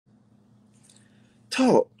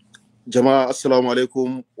To, jama'a assalamu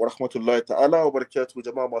alaikum wa rahmatullahi ta'ala wa barakatuhu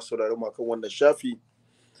jama'a masu sauraron mu kan wannan shafi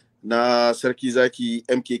na sarki zaki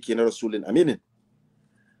MKK na Rasulun Aminin.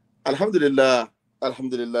 Alhamdulillah,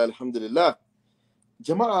 alhamdulillah, alhamdulillah.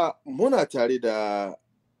 Jama'a muna tare da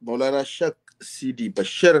Maulana Shak Sidi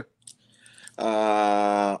Bashir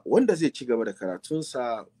wanda zai ci gaba da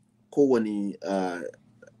karatunsa kowane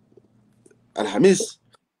Alhamis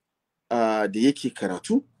da yake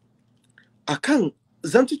karatu akan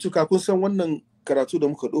zantuttuka. Kun san wannan karatu da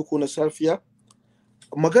muka ɗauko na safiya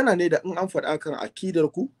magana ne da in an faɗa kan akidar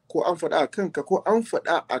ku ko an faɗa a kanka ko an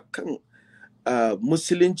faɗa a kan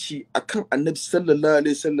musulunci akan annabi sallallahu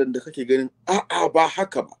alaihi wasallam da kake ganin a'a ba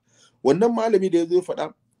haka ba, wannan malami da ya zo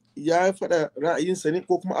faɗa ya faɗa ra'ayinsa ne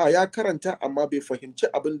ko kuma ya karanta amma bai fahimci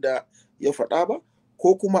abin da ya faɗa ba,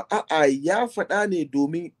 ko kuma a'a ya faɗa ne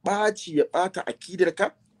domin ɓaci ya ɓata akidarka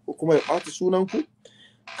ko kuma ya ɓata sunanku.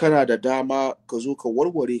 Kana da dama ka zo ka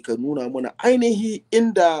warware ka nuna mana ainihi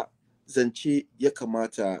inda zance ya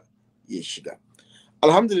kamata ya shiga.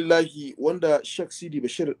 Alhamdulillahi, wanda Shak Sidi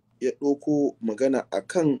Bashir ya ɗauko magana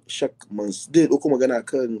akan zai ɗauko magana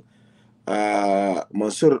akan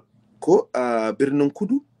Mansur ko Birnin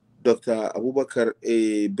Kudu, Dr. Abubakar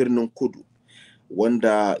Birnin Kudu,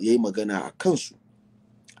 wanda ya yi magana a kansu.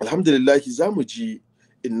 Alhamdulillahi, za mu ji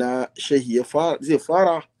ina shehi zai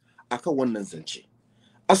fara akan wannan zance.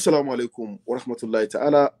 Assalamu alaikum wa rahmatullahi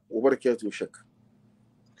ta'ala wa barakatuhu Shak.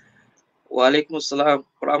 Wa alaikum assalam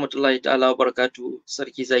wa rahmatullahi ta'ala wa barakatuhu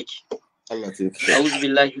sarki zaki. Allah ta yi. A'udhu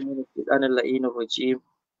billahi minash shaitanir la'inir rajim.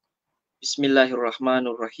 Bismillahir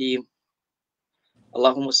rahmanir rahim.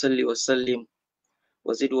 Allahumma salli wa sallim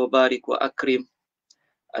wa zid wa barik wa akrim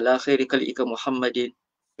ala khairi khalqika Muhammadin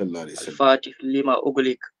al-fatih lima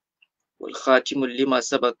ughliq wal khatim lima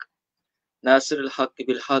sabaq nasirul haqq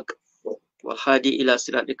bil haqq والهادي إلى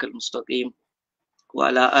صراطك المستقيم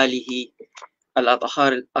وعلى آله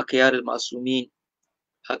الأطهار الأخيار المعصومين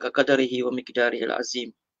حق قدره ومقداره العظيم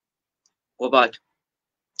وبعد.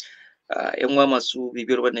 ‘yan uwa masu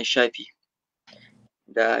bibiyar wannan shafi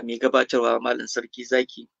da mai gabatarwa malam sarki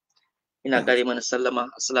zaki, ina kare mana sallama.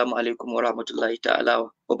 Assalamu alaikum wa rahmatullahi ta'ala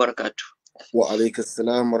wa barakatuh. Wa alaikas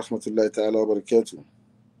salam wa rahmatullahi ta'ala wa barakatuh.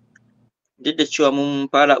 Duk da cewa mun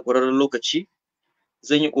fara ƙwararren lokaci,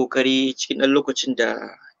 zan yi ƙoƙari cikin ɗan lokacin da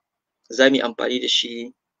za mu yi amfani da shi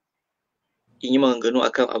in yi maganganu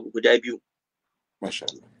akan abu guda biyu. Masha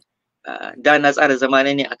Allah. Da na tsara zamana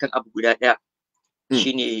ne akan abu guda ɗaya,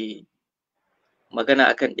 shine magana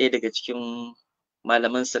akan ɗaya daga cikin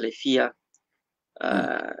malaman Salafiyya,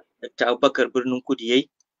 Dr. Abubakar Birnin Kudu yayi.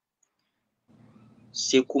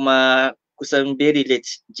 Sai kuma kusan very late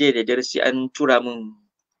jiya da dare sai an tura min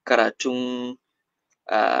karatun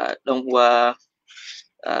ɗan uwa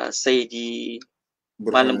Saidi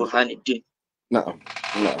Malam Burhanuddin. Na'am.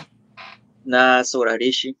 Na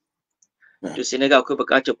saurare shi. To sai na ga akwai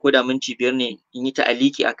buƙatar ko da minti 5 ne in yi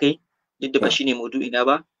ta'aliki a kai, duk da ba shi ne maudu'ina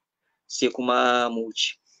ba, sai kuma mu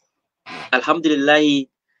wuce. Alhamdulillahi,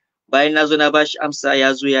 bayan na zo na ba shi amsa,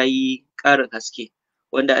 ya zo ya yi ƙarin haske,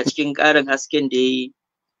 wanda a cikin ƙarin hasken da ya yi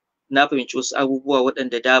na fahimci wasu abubuwa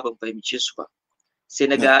waɗanda da ban fahimce su ba. Sai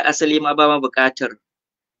na ga asali ma ba ma buƙatar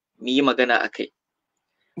mu yi magana a kai.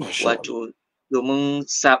 Wato domin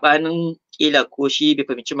saɓanin ƙila ko shi bai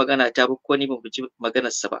fahimci magana ta ba ko ni ban fahimci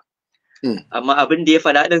maganarsa ba. Amma abin da ya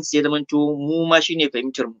faɗa ɗin sai ya zamanto mu ma shi ne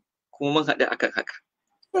fahimtar mu, kuma mun haɗu akan haka.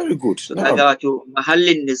 Very good. So kaga wato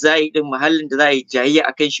mahallin da za a yi jayayya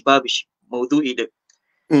akan shi babu shi, maudu'i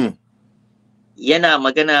din. Yana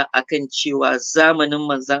magana akan cewa zamanin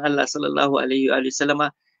manzon Allah sallallahu alaihi wa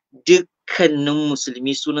sallama dukkanin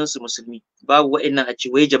musulmi sunansu musulmi, babu wa'annan a ce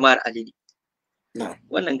wai jama'ar Ali ne.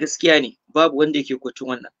 Wannan gaskiya ne, babu wanda yake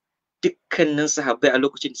kwatun wannan. Dukkanin sahabbai a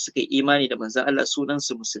lokacin da suka yi imani da manzon Allah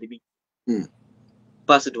sunansu musulmi,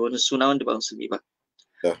 ba su da wani suna wanda ba musulmi ba.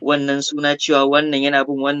 Wannan suna cewa wannan yana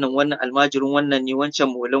bin wannan almajirin wannan ne, wancan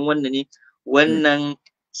maulan wannan ne, wannan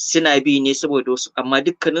suna bi ne saboda wasu, amma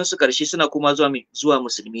dukkanin su karshe suna kuma zuwa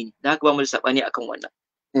musulmi ne. Da haka ba mu da sabani akan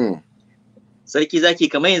wannan. Sarki zaki,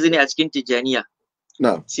 kamar yanzu ne a cikin Tijjaniya.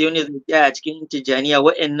 Sai wani zai tsaya a cikin Tijjaniya,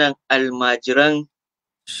 wa'annan almajiran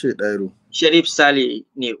Sharif Sale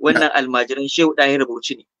ne, wannan almajiran Shehu Ɗahir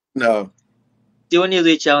Bauchi ne. Sai wani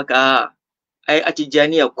zai ce maka ai a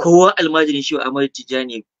Tijjaniya kowa almajirin Shehu Ahmad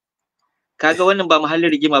Tijjani. Kaga wannan ba mahallin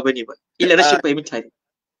rigima bane ba, ila rashin fahimta ne.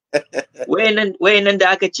 Wayannan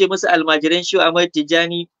da aka ce musu almajiran Shehu Ahmad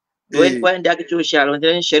Tijjani, wayanda aka ce musu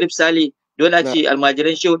almajiran Sharif Sale, dole a ce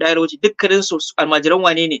almajiran Shehu Ɗahir Bauchi, dukkanin su almajiran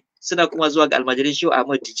wane ne? Suna kuma zuwa ga almajiran Shehu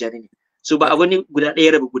Ahmad Tijjani ne. So ba abu ne guda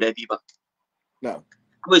ɗaya rabu guda biyu ba.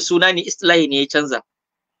 Kawai suna ne, istilahi ne ya canza.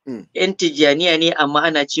 'yan Tijjaniya ne amma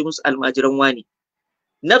ana ce musu almajiran wani.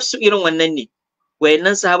 Nafsu irin wannan ne.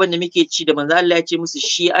 Wayannan sahaban da muke ci da manzo Allah ya ce musu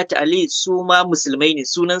Shi'at Ali su ma musulmai ne,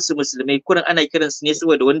 sunan su musulmai, kurin ana kiransu ne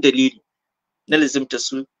saboda wani dalili na lazimta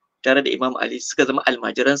su tare da Imam Ali, suka zama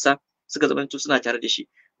almajiransa, suka zama suna tare da shi.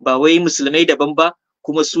 Ba wai musulmai daban ba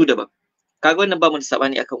kuma su daban. Kaga wannan ba mu da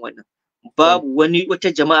sabani akan wannan. Babu wani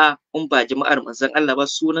wata jama'a in ba jama'ar manzon Allah ba,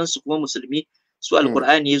 sunan su kuma musulmi, su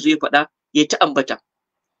alqur'ani yazo ya faɗa ya ta ambata.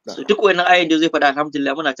 So duk wannan ayin da zai faɗa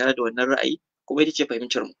alhamdulillah muna tare da wannan ra'ayi kuma ita ce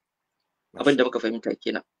fahimtar mu. Abin da muka fahimta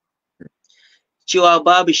kenan. Cewa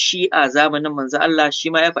babu Shi'a zamanin manzon Allah shi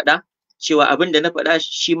ma ya faɗa cewa abin da na faɗa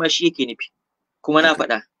shi ma shi yake nufi. Kuma na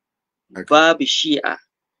faɗa babu Shi'a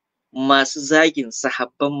masu zagin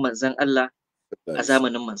sahabban manzon Allah a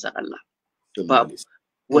zamanin manzon Allah. Babu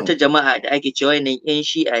wata jama'a da ake cewa nan 'yan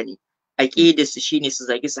Shi'a ne, aqidarsu shine su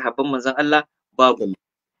zagi sahabban manzon Allah, babu.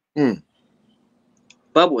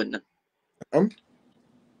 Babu wannan.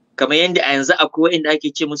 Kamar yadda a yanzu akwai wanda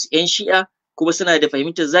ake ce musu 'yan Shi'a kuma suna da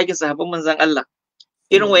fahimtar zagin sahabban manzon Allah.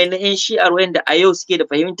 Irin wayannan 'yan Shi'ar wayanda a yau suke da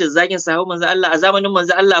fahimtar zagin sahabban manzon Allah a zamanin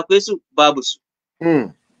manzon Allah akwai su, babu su.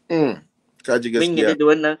 Kaji gaskiya. Mun yadda da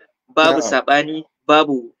wannan, babu sabani,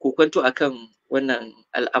 babu kokonto akan wannan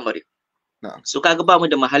al'amari. So kaga ba mu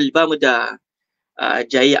da mahalli, ba mu da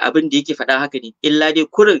jayayya, abin da yake faɗa haka ne, illa dai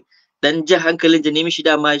kurin dan ji hankalin da ne mishi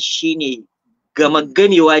dama shine gama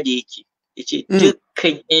ganewa da yake yace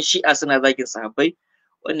dukkan 'yan Shi'a suna zagin sahabbai.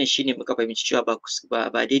 Wannan shine muka fahimci cewa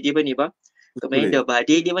ba daidai bane ba, kamar yadda ba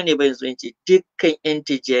daidai bane ba yanzu yace dukkan 'yan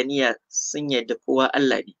Tijjaniya sun yarda kowa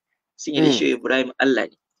Allah ne, sun yarda shi Ibrahim Allah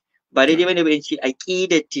ne. Ba daidai bane ba yace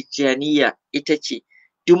aqidar Tijjaniya ita ce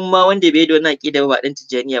duk ma wanda bai da wannan aqida ba dan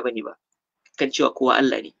Tijjaniya bane ba, kan cewa kowa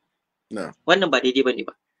Allah ne. Wannan ba daidai bane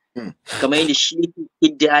ba. Kamar yadda shi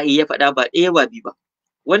iddi'ai ya faɗa ba ɗaya ba biyu ba.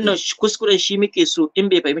 Wannan kuskuren shi muke so in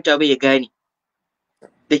bai fahimta ba ya gane.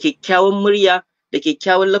 Da kyakkyawan murya, da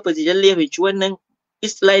kyakkyawan lafazi, lalle ya fahimci wannan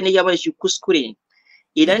islahi ne ya ba shi kuskure ne.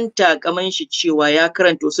 Idan takaman shi cewa ya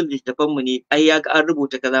karanta wasu littattafan mu ne, ai ya ga an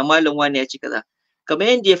rubuta kaza, malam wani ya ce kaza. Kamar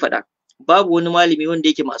yadda ya faɗa, babu wani malami wanda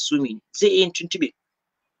yake masumi ne, zai iya yin tuntube.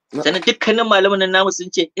 Sannan dukkanin malaman nan namu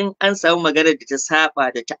sun ce in an samu maganar da ta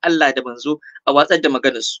saba da ta Allah da manzo a watsar da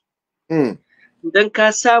maganar su. Idan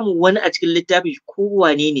ka samu wani a cikin littafi ko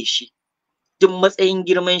wane ne shi, duk matsayin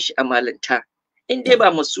girman shi a malanta, in dai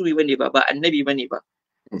ba masumi bane ba, ba annabi bane ba,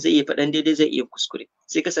 zai iya faɗan daidai, zai iya kuskure.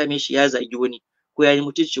 Sai ka same shi ya zagi wani ko ya yi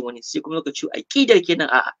mutuncin wani, sai kuma ka ce aqidar kenan,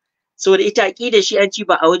 a'a. Saboda ita aqidar shi an ci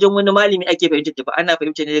ba a wajen wani malami ake fahimtar ta ba, ana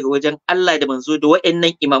fahimtar ne daga wajen Allah da manzo da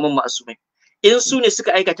waɗannan imaman ma'asumai. In su ne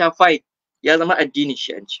suka aikata fine, ya zama addinin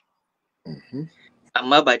shi an ci.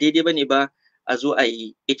 Amma ba daidai bane ba a zo a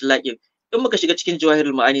yi itlaqin. In muka shiga cikin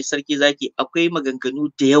jawahirul ma'ani, sarki zaki, akwai maganganu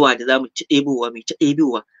da yawa da zamu ci ɗebowa, mai ta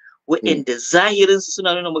ɗebowa, waɗanda zahirin su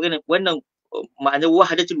suna nuna magana wannan ma'anar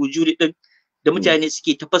wahdatul wujudi din da mutane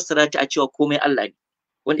suke tafassara ta a cewa komai Allah ne,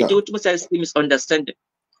 wanda ita wata mutane suke misunderstanding.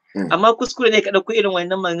 Amma kuskure ne ka ɗauko irin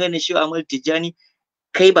wannan maganar shi Ahmad Tijjani,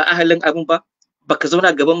 kai ba ahalin abin ba, baka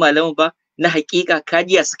zauna gaban malamin ba, na haƙiƙa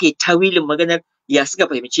kadiya suke tawilin maganar, ya suka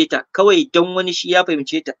fahimce ta, kawai don wani shi ya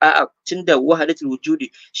fahimce ta, a'a, tunda wahdatul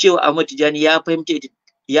wujudi shehu Ahmad Tijjani ya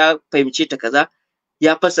fahimce ta kaza,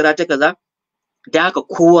 ya fassara ta kaza, da haka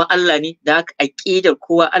kowa Allah ne, da haka aqidar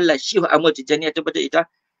kowa Allah shehu Ahmad Tijjani ya tabbatar ita.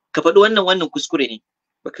 Ka faɗi wannan kuskure ne,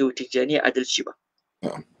 baka yi Tijjani adalci ba.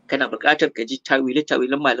 Kana buƙatar ka ji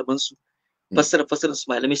tawilan malaman su, fassara su,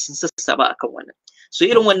 malamai sun sassaba akan wannan. So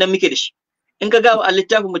irin wannan muke da shi. In ka ga a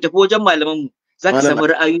littafin mu tafi wajen malaman mu, za ka samu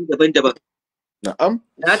ra'ayoyi daban-daban. Na'am.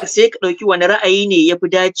 Da haka sai ka ɗauki wani ra'ayi ne ya fi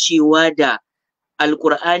dacewa da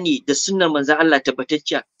Alƙur'ani da sunnar manzon Allah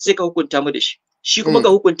tabbatacciya, sai ka hukunta mu da shi. Shi kuma ka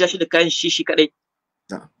hukunta shi da kayan shi kaɗai.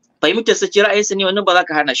 Fahimtar sa ce ra'ayinsa ne, wannan ba za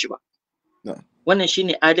ka hana shi ba. Wannan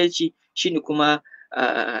shine adalci, shine kuma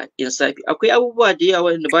insafi. Akwai abubuwa da yawa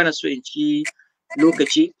wanda ba na so in ci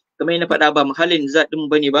lokaci, kamar yadda faɗa ba muhallin zaɗin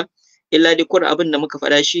bane ba. Illa dai kurin abin da muka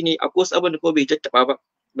faɗa shine akwai wasu abin da kuma bai tattaɓa ba,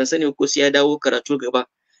 ban sani ko sai ya dawo karatu gaba,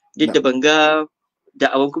 duk da ban ga da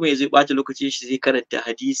abin kuma ya zai ɓata lokaci shi zai karanta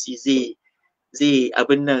hadisi, zai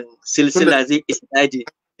abin nan silsila, zai isnadi.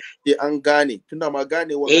 An gane, tunda ma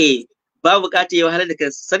gane wannan. Ba buƙatar ya wahalar da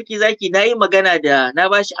kansa. Sarki zaki, na yi magana da na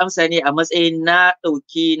ba shi amsa ne a matsayin na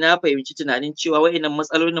fahimci tunanin cewa wa'innan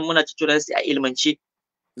matsalolin muna tattauna su a ilmance.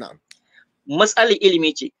 Matsalar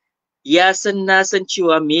ilimi ce. Na san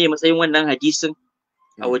cewa meye matsayin wannan hadisin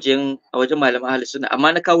a wajen malaman ahlus sunna,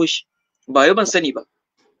 amma na kawo shi ba wai ban sani ba.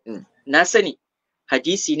 Na sani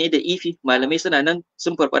hadisi ne da ifi, malamai suna nan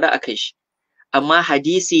sun farfada a kai shi, amma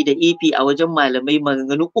hadisi da ifi a wajen malamai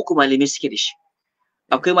maganganu uku malamai suke da shi.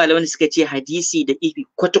 akwai malaman da suka ce hadisi da ifi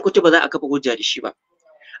kwata-kwata ba za a kafa hujja da shi ba.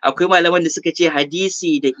 Akwai malaman da suka ce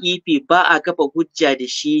hadisi da ifi ba a kafa hujja da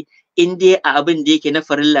shi in dai a abin da yake na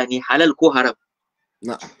farilla ne, halal ko haram.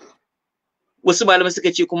 Wasu malaman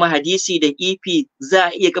suka ce kuma hadisi da ifi za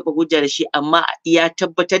a iya kafa hujja da shi amma ya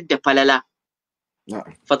tabbatar da falala.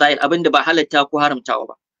 Fada'il abin da ba halatta ko haramtawa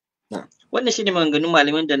ba. Wannan shine maganganun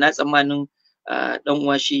malaman da na tsammanin dan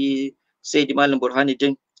uwa shi Sayyidi Malam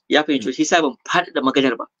Burhanuddin ya fahimci shi sa ban faɗaɗa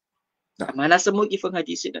maganar ba. Amma na san mawqifin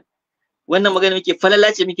hadisi din. Wannan magana muke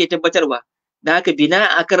falala ce muke tabbatarwa. Da haka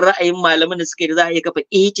bina akan ra'ayin malaman da suka yi za a iya kafa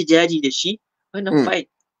ihtijaji da shi, wannan fine.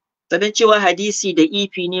 Sannan cewa hadisi da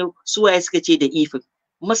ifi ne, su waye suka ce da ifin,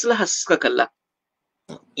 maslaha suka kalla.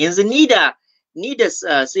 Yanzu ni da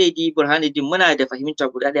Sayyidi Burhanuddin muna da fahimta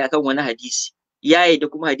guda ɗaya akan wani hadisi, yayi da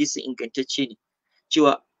kuma hadisi ingantacce ne,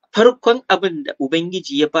 cewa farkon abin da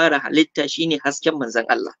Ubangiji ya fara halitta shine hasken manzon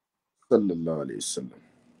Allah. Sallallahu alaihi wasallam.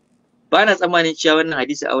 Ba na tsammanin cewa wannan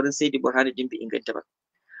hadisi a wurin Sayyidi Burhanuddin bai inganta ba.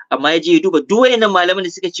 Amma ya je ya duba duk wayannan malaman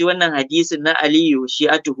da suka ce wannan hadisin na Aliyu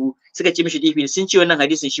Shi'atuhu suka ce mishi da ifi ne, sun ce wannan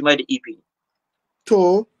hadisin shi ma da ifi ne.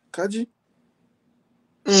 To, kaji?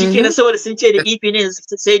 Shi kenan saboda sun ce da ifi ne,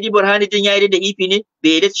 sai di Burhanuddin ya yi da ifi ne,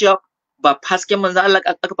 bai yarda cewa ba hasken manzo Allah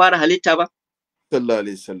aka fara halitta ba. Sallallahu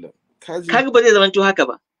alaihi wasallam. Kaji? Kaga ba zai zamanto haka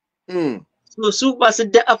ba. So su ba su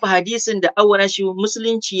da'afa hadisin da awwana shi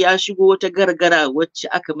musulunci ya shigo wata gargara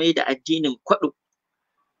wacce aka mai da addinin kwaɗo.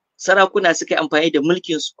 Sarakuna suka yi amfani da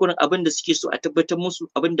mulkin su kurin abin da suke so a tabbatar musu,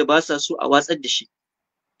 abin da ba sa so a watsar da shi.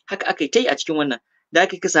 Haka aka yi ta yi a cikin wannan. Da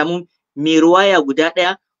aka ka samu mai ruwaya guda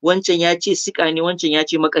ɗaya, wancan ya ce sika ne, wancan ya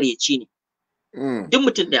ce makaryaci ne. Duk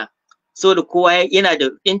mutum ɗaya. Saboda kowa yana da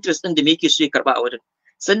interest ɗin da me yake so ya karɓa a wurin.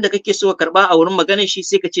 Sanda kake so ka karɓa a wurin maganar shi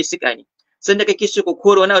sai ka ce sika ne. Sanda kake so ka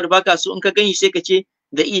kore wani abu da baka so in ka gani sai ka ce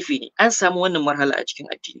da ifi ne. An samu wannan marhala a cikin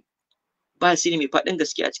addini. Ba shi ne mai faɗin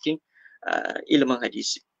gaske a cikin ilimin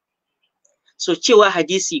hadisi. So cewa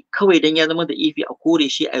hadisi kawai dan ya zama da ifi a kore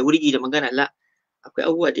shi a wurgi da magana la, akwai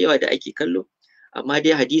abubuwa da yawa da ake kallo, amma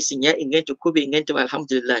dai hadisin ya inganta ko bai inganta ba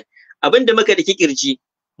alhamdulillah. Abin da muka da kirji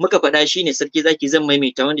muka faɗa shi ne sarki zaki zan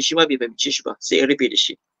maimaita wanda shi ma bai fahimce shi ba sai in rufe da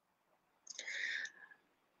shi.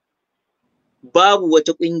 Babu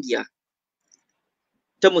wata ƙungiya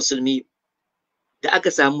ta musulmi da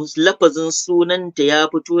aka samu lafazin sunanta ya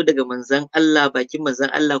fito daga manzon Allah, bakin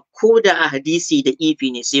manzon Allah, ko da a hadisi da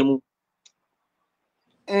ifi ne sai mu.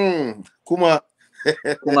 Kuma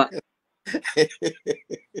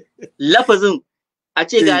lafazin a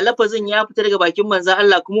ce ga lafazin ya fita daga bakin manzon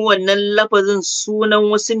Allah, kuma wannan lafazin sunan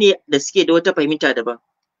wasu ne da suke da wata fahimta daban.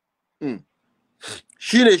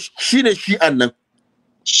 Shine shi'an nan.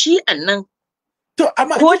 Shi'an nan. To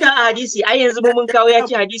amma ko da a hadisi ai yanzu mun kawo ya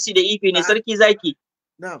ce hadisi da ifi ne sarki zaki.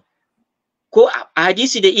 Ko a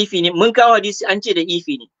hadisi da ifi ne mun kawo hadisi an ce da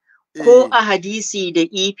ifi ne. Ko a hadisi da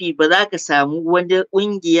ifi ba za ka samu wani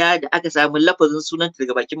ƙungiya da aka samu lafazin sunanta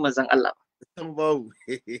daga bakin manzon Allah ba. Babu.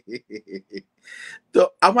 To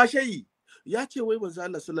amma shayi ya ce wai manzon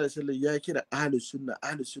Allah sallallahu alaihi wasallam ya kira ahlus sunna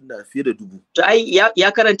fiye da 1000. To ai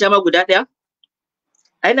ya karanta ma guda ɗaya?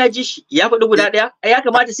 Ai na ji shi ya faɗi guda ɗaya. Ai ya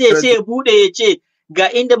kamata sai ya bude ya ce ga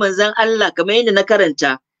inda manzon Allah, kamar yadda na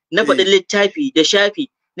karanta na faɗi littafi da shafi,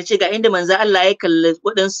 na ce ga inda manzon Allah ya kalli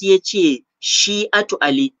waɗansu ya ce Shi'atu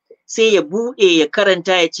Ali, sai ya buɗe ya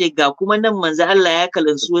karanta ya ce ga kuma nan manzo Allah ya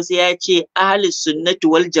kalansu wasu ya ce ahlus sunnati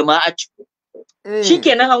wal jama'atu.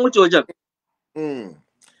 Shikenan an wuce wajen.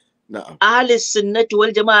 Ahlus sunnati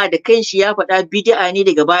wal jama'a da kanshi ya faɗa bid'a ne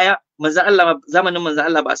daga baya, manzo Allah zamanin manzo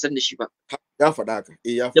Allah ba a san da shi ba. Ya faɗa haka.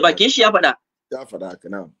 Ya faɗa. Da bakin shi ya faɗa. Ya faɗa haka,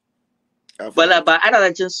 na'am. Bala ba ana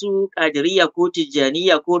zancen su Qadiriyya ko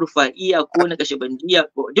Tijjaniyya ko Rufa'iyya ko Naqshbandiyya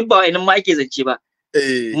ko duk ba wayannan ma ake zance ba.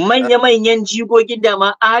 Manya-manyan jigogin da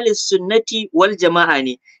ma ahlus sunnati wal jama'a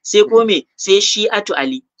ne, sai ko me sai Shi'atu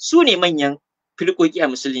Ali, su ne manyan firkoki a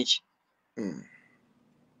musulunci.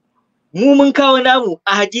 Mu mun kawo namu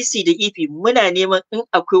a hadisi da ifi, muna neman in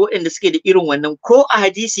akwai waɗanda suke da irin wannan ko a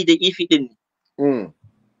hadisi da ifi din ne.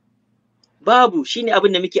 Babu, shine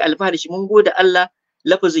abin da muke alfahari shi, mun gode Allah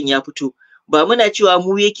lafazin ya fito, ba muna cewa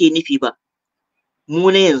mu yake nufi ba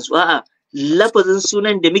mu na yanzu, a'a lafazin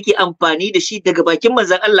sunan da muke amfani da shi daga bakin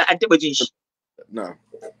manzon Allah an taba jin shi.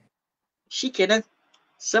 Shikenan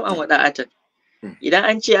sam'an wada'atan. Idan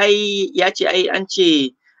an ce ai ya ce ai an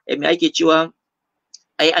ce me ake cewa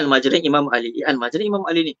ai almajiran Imam Ali, almajiran Imam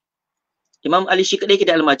Ali ne. Imam Ali shi kadai ke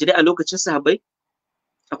da almajirai a lokacin sahabbai?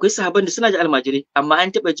 Akwai sahabban da suna da almajirai, amma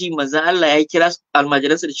an taba ji manzon Allah ya kira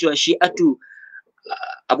almajiransa da cewa Shi'atu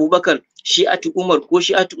Abubakar, Shi'atu Umar, ko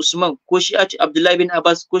Shi'atu Usman, ko Shi'atu Abdullahi bin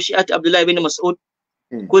Abbas, ko Shi'atu Abdullahi bin Mas'ud,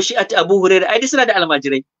 ko Shi'atu Abu Hurairah, ai suna da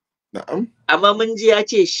almajirai. na'am, amma mun ji ya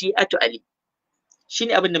ce Shi'atu Ali,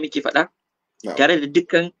 shine abin da muke faɗa tare da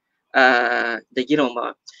dukkan da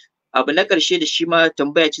girmamawa. Abu na ƙarshe da shi ma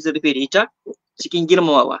tambaya ce zan rufe da ita cikin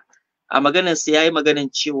girmamawa. A maganarsa ya yi maganar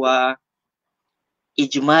cewa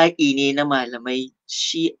ijma'i ne na malamai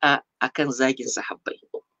Shi'a akan zagin sahabbai.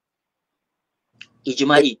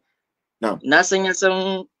 Ijma'i. Na san ya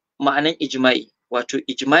san ma'anan ijma'i. Wato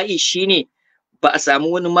ijma'i shine ba a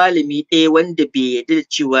samu wani malami ɗaya wanda bai yarda da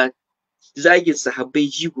cewa zagin sahabbai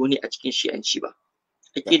jigo ne a cikin shi'anci ba.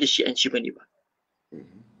 Ake da shi'anci ba ne ba.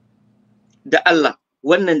 Da Allah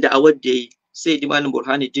wannan da'awar da ya yi sai di malam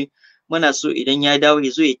Burhanuddin muna so idan ya dawo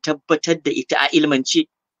ya zo ya tabbatar da ita a ilmance,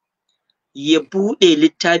 ya buɗe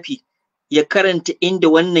littafi ya karanta inda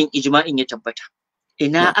wannan ijma'in ya tabbata.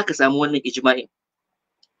 Ina aka samu wannan ijma'in?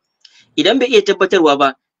 Idan bai iya tabbatarwa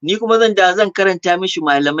ba, ni kuma zan karanta mishi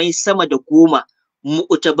malamai sama da 10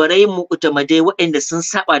 mu'tamadai waɗanda sun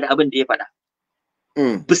saba da abin da ya faɗa.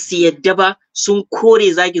 Ba su yadda ba, sun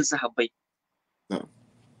kore zagin sahabbai.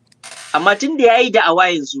 Amma tun da ya yi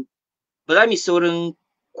da'awa yanzu, ba za mu yi saurin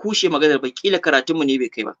kushe maganar ba, kila karatunmu ne bai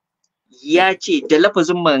kai ba. Ya ce da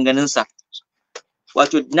lafazin maganganunsa,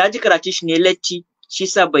 wato na ji karatun shi ne latti, shi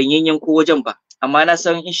sa ban yanyanko wajen ba, amma na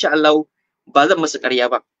san insha Allah ba zan masa ƙarya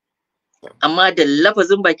ba. Amma da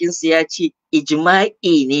lafazin bakinsa ya ce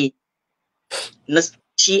ijma'i ne na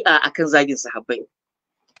Shi'a akan zagin sahabbai.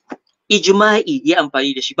 Ijma'i ya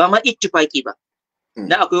amfani da shi, ba ma ittifaqi ba.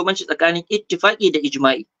 Na akwai bambanci tsakanin ittifaqi da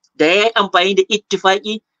ijma'i. Da ya yi amfani da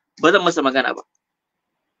ittifaqi ba zan masa magana ba.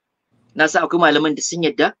 Na san akwai malaman da sun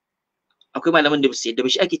yadda, akwai malaman da ba su yadda ba,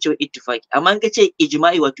 shi ake cewa ittifaqi. Amma in ka ce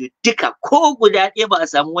ijma'i wato duka ko guda ɗaya ba a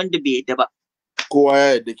samu wanda bai yadda ba. Kowa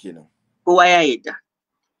ya yadda kenan. Kowa ya yadda.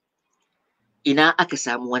 Ina aka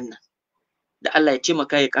samu wannan? Da Allah ya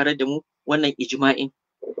taimaka ya karar da mu wannan ijma'in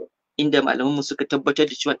inda malaman mu suka tabbatar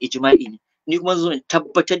da cewa ijma'i ne. Ni kuma zo in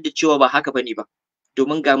tabbatar da cewa ba haka bane ba.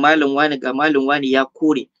 Domin ga malam wani ya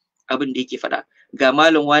kore abin da yake faɗa. Ga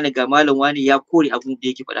malam wani ya kore abin da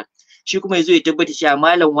yake faɗa. Shi kuma yazo ya tabbata cewa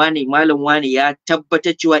malam wani ya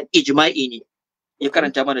tabbatar cewa ijma'i ne. Ya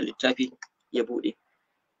karanta mana littafi ya bude.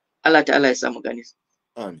 Allah ta'ala ya samu gani.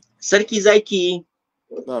 Amin. Sarki zaki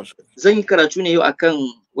zan yi karatu ne yau akan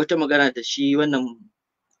wata magana da shi wannan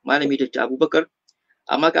malami Dr. Abubakar,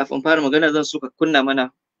 amma kafin fara magana zan so ka kunna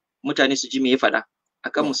mana mutane su ji me ya faɗa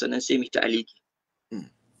akan mu sannan sai mu ta aliki.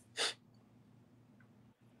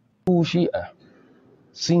 Shi'a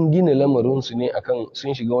sun gina lamarinsu ne akan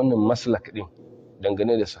sun shiga wannan maslak din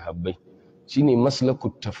dangane da sahabbai, shine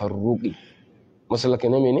maslakut tafarruqi. Maslaka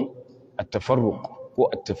na mene? At-tafarruq ko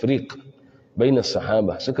at-tafriq bainas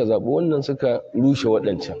sahaba, suka zabi wannan suka rushe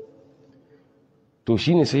waɗancan. To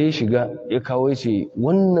shine sai ya shiga ya kawo yace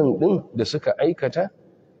wannan din da suka aikata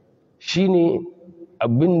shine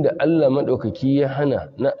abinda Allah madaukaki ya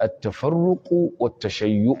hana na at-tafarruqu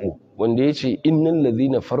wat-tashayyu'u, wanda yace innal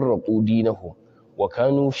ladhina farraqu dinahum wa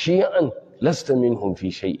kanu shi'an lasta minhum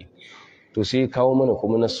fi shay'in. To sai ya kawo mana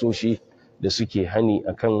kuma nasoshi da suke hani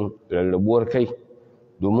akan rarrabuwar kai,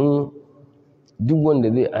 domin duk wanda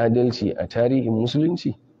zai adalci a tarihin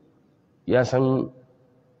musulunci ya san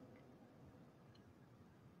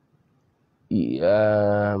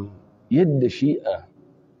yadda Shi'a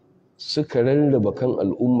suka rarraba kan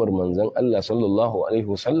al'ummar manzon Allah sallallahu alaihi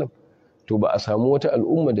wasallam, to ba a samu wata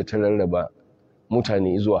al'umma da ta rarraba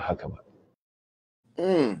mutane zuwa haka ba.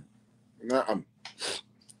 Na'am.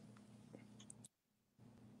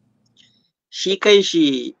 Shi kai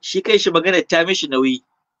shi magana ta mishi nauyi,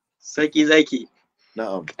 sarki zaki.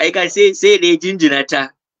 Na'am. Ai ka sai da ya jinjina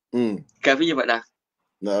ta kafin ya faɗa.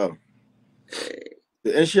 Na'am. Da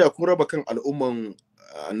ƴan Shi'a kun raba kan al'umman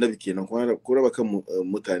annabi kenan, kun raba kan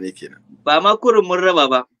mutane kenan. Ba ma kurin mun raba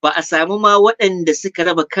ba, ba a samu ma waɗanda suka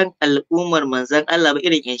raba kan al'ummar manzon Allah ba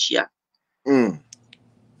irin ƴan Shi'a.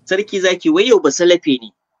 Sarki zaki, wai yau ba salafe ne,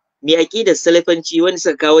 mai aƙidar salafanci wani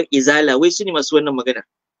suka kawo izala, wai su ne masu wannan magana.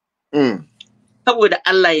 Saboda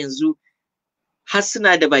Allah yanzu har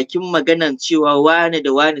suna da bakin maganan cewa wane da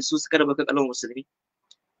wane su suka raba kan al'ummar musulmi.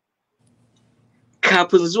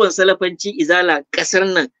 Kafin zuwan salafanci izala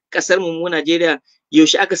ƙasar mu Najeriya,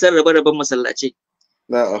 yaushe aka san rabe-raben masallaci?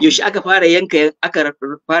 Yaushe aka fara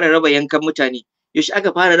raba yankan mutane? Yaushe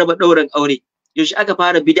aka fara raba ɗaurin aure? Yaushe aka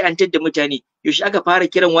fara bid'antar da mutane? Yaushe aka fara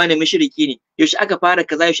kiran wani mushriki ne? Yaushe aka fara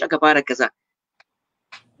kaza? Yaushe aka fara kaza?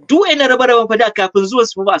 Duk wa'annan raba-raben fa da kafin zuwan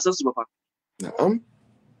su ba a san su ba fa. Na'am.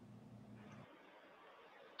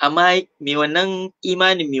 Amma me wannan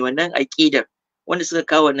imanin, me wannan aqidar wanda suka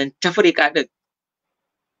kawo wannan tafrika din,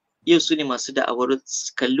 yau su ne masu da'awar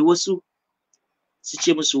kalli wasu su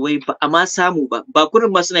ce musu wai ba a ma samu ba, ba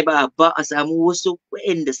kurin ma suna ba a samu wasu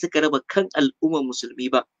waɗanda suka raba kan al'ummar musulmi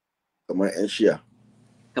ba. Kamar 'yan Shi'a.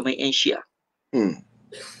 Kamar 'yan Shi'a.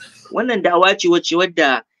 Wannan da'awa ce wacce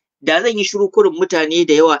wadda da zan yi shiru kurin mutane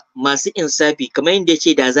da yawa masu insafi kamar yadda ya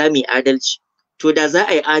ce da za mu yi adalci. To da za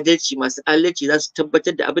a yi adalci masu adalci za su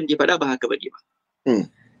tabbatar da abin da ya faɗa ba haka bane ba.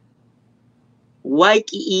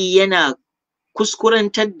 Waƙi yana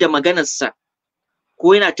kuskurantar da maganarsa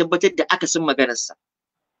ko yana tabbatar da akasin maganarsa.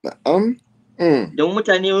 Don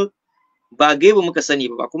mutane ba gaiba muka sani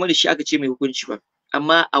ba kuma da shi aka ce mai hukunci ba.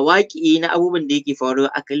 Amma a waƙi na abubuwan da yake faruwa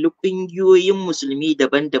a kalli ƙungiyoyin musulmi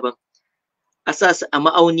daban-daban a sa su a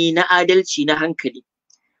ma'auni na adalci na hankali.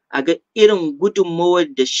 A ga irin gudunmawar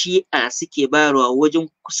da Shi'a suke bayarwa wajen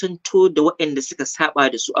kusanto da waɗanda suka saba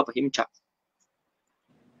da su a fahimta.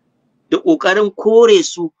 Da ƙoƙarin kore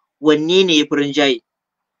su wanne ne ya fi rinjaye.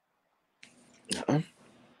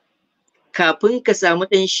 Kafin ka samu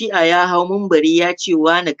ɗan Shi'a ya hau mumbari ya ce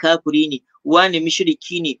wane kafiri ne, wane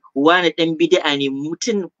mushriki ne, wane ɗan bid'a ne,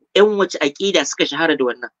 mutum ‘yan wace aƙida suka shahara da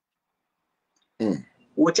wannan.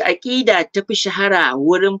 Wace aƙida ta fi shahara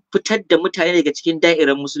wurin fitar da mutane daga cikin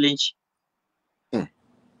da'irar musulunci?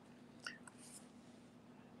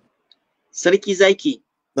 Sarki zaki,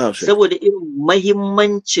 saboda irin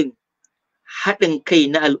mahimmancin haɗin kai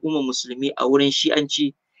na al'ummar musulmi a wurin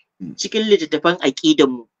shi'anci, cikin littattafan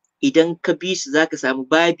aƙidanmu idan ka bi su za ka samu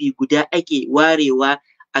babi guda ake warewa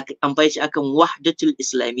amfani shi akan wahdatul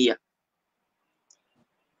islamiyya.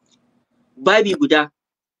 Babi guda.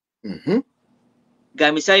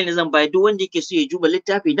 Ga misali na zan bayar, duk wanda yake so ya juba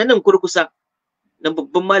littafi na nan kurkusa na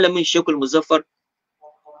babban malamin Shekul Muzaffar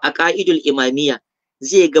a ƙa'idul imamiyya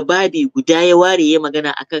zai ga babi guda ya ware ya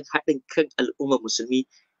magana akan haɗin kan al'ummar musulmi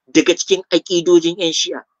daga cikin aƙidojin 'yan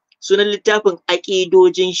Shi'a. Sunan littafin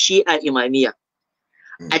aƙidojin Shi'a imamiyya.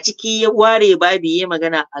 A ciki ya ware babi ya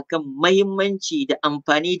magana akan mahimmanci da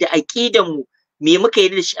amfani da aƙidanmu me muka yi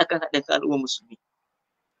da shi akan haɗin kan al'ummar musulmi.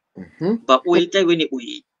 Ba ɓoye ta bane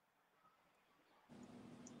ɓoye.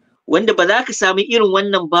 Wanda ba za ka sami irin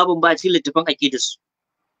wannan babin ba a cikin littafin aƙidarsu.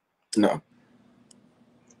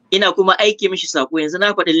 Ina kuma aike mishi saƙo yanzu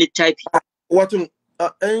na faɗin littafi. Wato,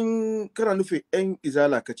 kana nufin 'yan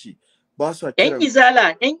izala kace ba su kiran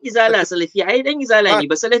 'yan izala salafiya, ai ɗan izala ne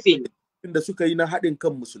ba salafi ne. Da suka yi na haɗin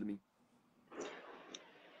kan musulmi.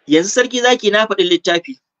 Yanzu sarki zaki na faɗin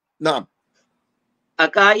littafi. Na'am. A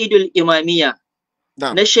ƙa'idul imamiyya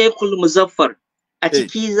na Shekul Muzaffar. A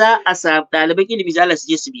ciki za a sa ɗaliban ilimi za su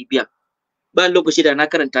je su bibiya. Ba lokaci da na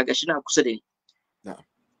karanta gashi na kusa da ni.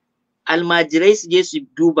 Almajirai su je su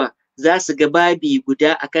duba za su ga babi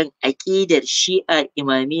guda akan aƙidar Shi'a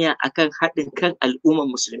imamiyya akan haɗin kan al'ummar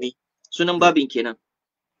musulmi. Sunan babin kenan.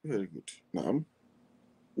 Very good. Na'am.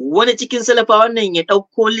 Wani cikin salafa wannan ya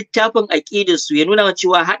ɗauko littafin aƙidar su ya nuna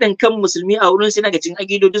cewa haɗin kan musulmi a wurin su na cikin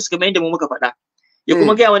aƙidodin su kamar yadda mu muka faɗa. Ya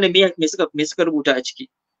kuma gaya wani me suka rubuta a ciki.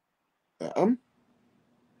 Na'am.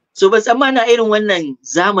 So ba tsammana irin wannan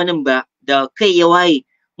zamanin ba da kai ya waye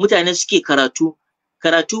mutane suke karatu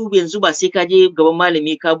yanzu ba sai ka je gaban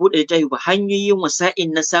malami ka buɗe littafi ba, hanyoyin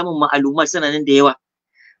wasa'in na samun ma'aluma suna nan da yawa.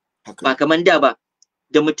 Ba kamar da ba,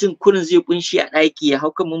 da mutum kurin zai kunshi a ɗaki ya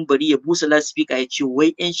hau kan mumbari ya busa lasifika ya ce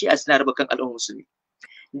wai 'yan Shi'a suna raba kan al'ummar musulmi.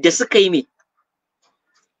 Da suka yi me?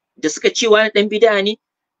 Da suka ce wani ɗan bid'a ne?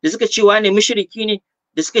 Da suka ce wani mushriki ne?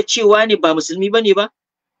 Da suka ce wani ba musulmi bane ba?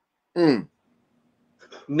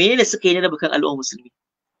 Menene suka yi na raba kan al'ummar musulmi?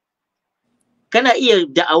 Kana iya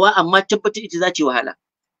da'awa amma tabbatar ita za ta wahala.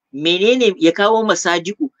 Menene ya kawo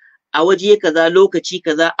masadiku a waje kaza lokaci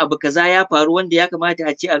kaza abu kaza ya faru wanda ya kamata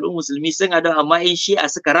a ce al'ummar musulmi sun haɗu amma 'yan Shi'a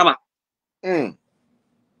suka raba.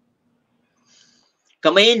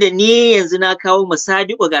 Kamar yadda ni yanzu na kawo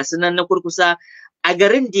masadiku ga sunan na kurkusa a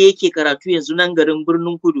garin da yake karatu yanzu nan garin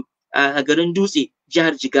Birnin Kudu a garin Dutse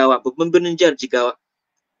jihar Jigawa, babban birnin jihar Jigawa.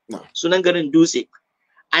 Sunan garin Dutse.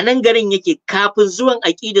 A nan garin yake kafin zuwan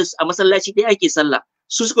aƙidarsu a masallaci ɗaya ake sallah,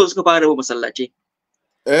 su suka fara raba masallaci.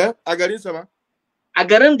 A garin sa ba? A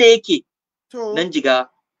garin da yake nan Jigawa.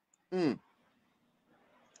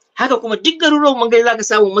 Haka kuma duk garuruwan mangare za ka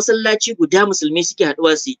samu masallaci guda musulmi suke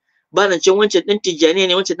haɗuwa su ba nan can wancan ɗan Tijjaniya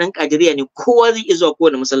ne wancan ɗan Ƙadiriya ne kowa zai iya zuwa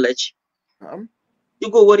kowane masallaci.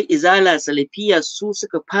 Digowar izala salafiyya su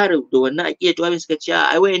suka fara da wannan aqida to suka ce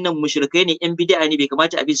ai wayannan mushrikai ne yan bid'a ne bai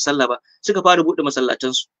kamata a bi su sallah ba suka fara bude masallatan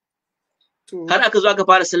su har aka zo aka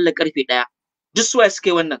fara sallar karfe 1 duk suwaye suka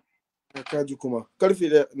yi wannan kaji kuma karfe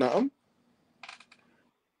 1 na'am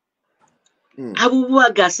abubuwa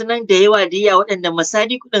ga sunan da yawa waɗanda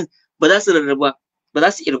masadiku din ba za su rarraba ba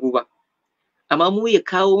za su irgu ba amma mu ya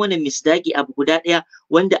kawo mana misdaki abu guda ɗaya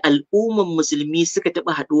wanda al'umman musulmi suka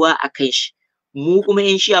taɓa haɗuwa a kan shi mu kuma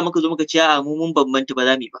yan shi'a muka zo muka ce a mu mun bambanta ba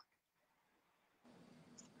za mu yi ba.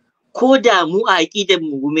 Ko da mu a aƙidar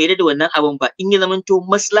mu mai da wannan abin ba, in ya zamanto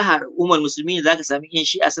maslahar umar musulmi ne zaka sami yan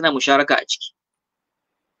shi'a suna musharaka a ciki.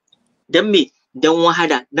 Dan me? Dan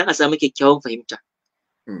wahada, dan a samu kyakkyawan fahimta.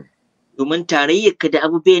 Domin tarayyar ka da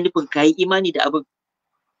abu bai nufin ka yi imani da abin.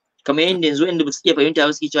 Kamar yadda yanzu inda ba su iya fahimta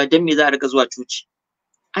ba suke cewa dan me za a rika zuwa coci.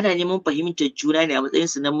 Ana neman fahimtar juna ne a matsayin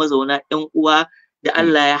su na mazauna ƴan uwa da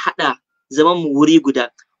Allah ya haɗa zaman mu wuri guda,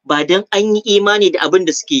 ba dan an yi imani da abin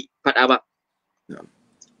da suke faɗa ba.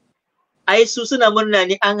 Ai su suna murna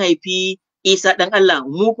ne an haifi Isa ɗan Allah,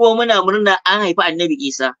 mu kuma muna murna an haifi Annabi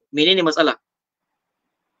Isa. Menene matsala?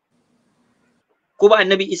 Ko ba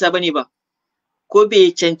Annabi Isa bane ba? Ko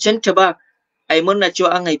bai cancanta ba a yi murna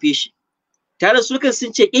cewa an haife shi? Tare su kan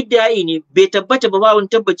sun ce iddiyayi ne, bai tabbata ba wani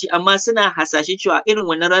tabbaci, amma suna hasashe cewa irin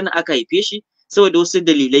wannan ranar aka haife shi saboda wasu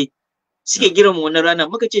dalilai. Suke girma wannan ranar,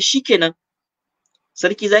 muka ce shikenan.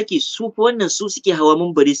 Sarki zaki su fa wannan su suke hawa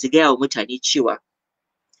munbari su gaya wa mutane cewa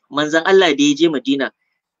manzon Allah da ya je Madina,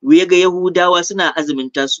 ya ga Yahudawa suna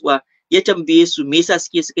azumin tasuwa, ya tambaye su me yasa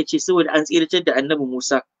suka ce saboda an tsiratar da Annabi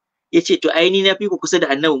Musa. Ya ce to ai ni na fi ku kusa da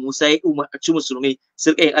Annabi Musa, ya umarci musulmai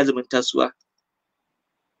su rika yin azumin tasuwa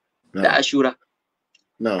da Ashura.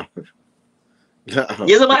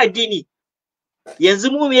 Ya zama addini.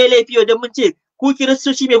 Yanzu mu me laifi idan mun ce ku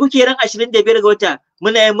kiristoci me kuke ran 25 ga wata,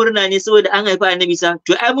 muna yin murna ne saboda an haifa Annabi Isa.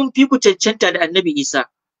 To ai mun fi ku cancanta da Annabi Isa.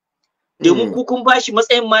 Domin ku kun bashi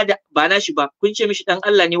matsayin ma da ba nashi ba, kun ce mishi dan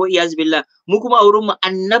Allah ne wa iyaz billah, mu kuma a wurin mu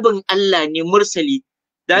annabin Allah ne mursali.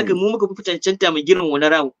 Da haka mu muka fi cancanta mu girma wani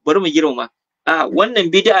ramu, bari mu girma. A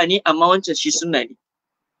wannan bid'a ne amma wancan shi sunna ne.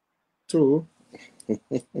 To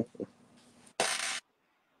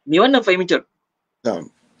me wannan fahimtar?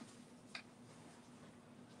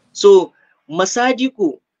 So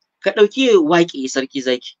masadiku ka ɗauki waƙi sarki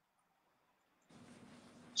zaki.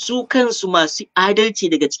 Su kansu masu adalci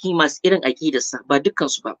daga cikin masu irin aƙidarsa, ba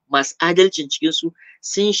dukkansu ba, masu adalcin cikinsu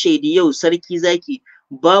sun shaidi yau sarki zaki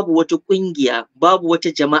babu wata ƙungiya, babu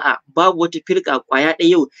wata jama'a, babu wata firka ƙwaya ɗaya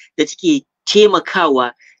yau da take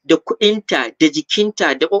taimakawa da kuɗinta, da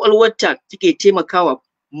jikinta, da ƙwaƙwalwarta take taimakawa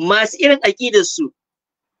masu irin aƙidarsu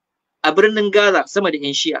a birnin Gaza sama da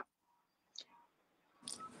 'yan Shi'a.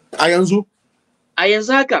 A yanzu? A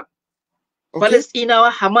yanzu haka,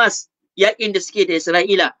 Falastinawa Hamas yaƙin da suke da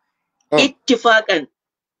Isra'ila, ittifaƙan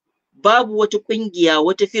babu wata ƙungiya,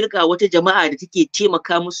 wata firka, wata jama'a da take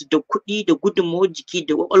taimaka musu da kuɗi, da gudunmawar jiki,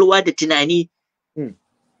 da ƙwaƙwalwa, da tunani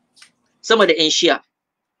sama da 'yan Shi'a.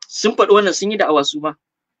 Sun faɗi wannan, sun yi da'awa su ma.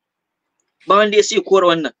 Ba wanda ya sai kora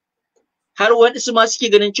wannan. Har wani su ma suke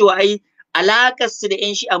ganin cewa ai alaƙar su da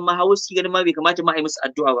 'yan Shi'a ma hawa suke ganin ma bai kamata ma a yi musu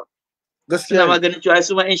addu'a ba. Gaskiya. Suna ma ganin cewa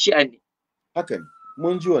su ma 'yan Shi'a ne. Haka ne.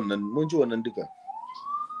 Mun ji wannan duka.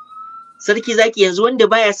 Sarki zaki yanzu wanda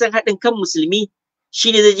baya son haɗin kan musulmi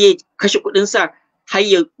shine zai je kashe kuɗinsa har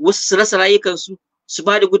ya wasu su rasa rayukansu su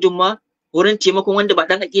ba da gudunmawa wurin taimakon wanda ba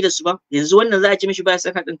ɗan aƙidar su ba. Yanzu wannan za a ce mishi baya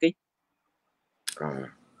son haɗin kai.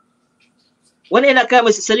 Wannan yana kai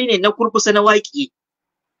mai sali ne na kurkusa na waƙi.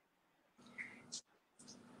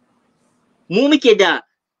 Mu muke da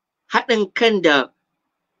haɗin kan da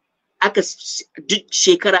aka duk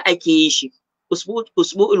shekara ake yin shi,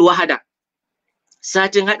 usbu'ul wahada,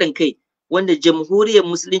 satin haɗin kai, wanda jamhuriyar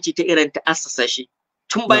musulunci ta Iran ta assasa shi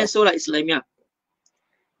tun bayan saura Islamiyya.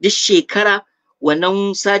 Duk shekara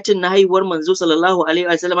wannan satin na haihuwar manzo sallallahu alaihi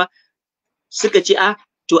wa sallama suka ce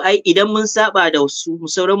to ai idan mun saba da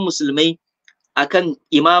sauran musulmai akan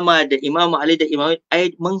imama da imamu Ali da imamu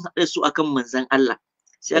ai mun haɗa su akan manzon Allah.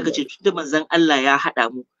 Sai aka ce tunda manzon Allah ya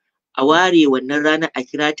haɗa mu, a ware wannan rana a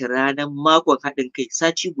kira ta ranar makon haɗin kai,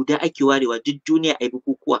 sati guda ake warewa duk duniya a yi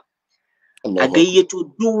bukukuwa. A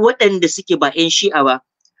gayyato duk waɗanda suke ba 'yan Shi'a ba,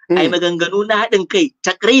 a yi maganganu na haɗin kai,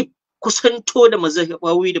 takrib, kusanto da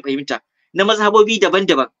mazhabobi da fahimta na mazhabobi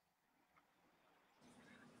daban-daban.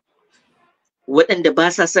 Waɗanda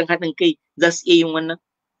ba sa son haɗin kai za su iya yin wannan?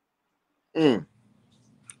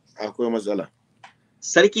 Akwai matsala.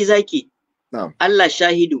 Sarki zaki, Allah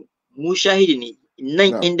shahidu, mu shahidi ne,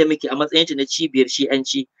 nan inda muke a matsayinta na cibiyar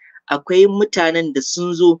Shi'anci, akwai mutanen da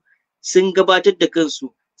sun zo sun gabatar da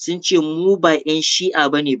kansu sun ce mu ba 'yan Shi'a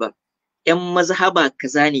bane ba, 'yan mazhaba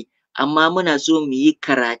kaza ne, amma muna so mu yi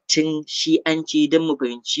karatun Shi'anci don mu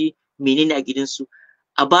fahimci menene a gidansu,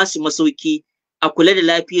 a ba su masauki, a kula da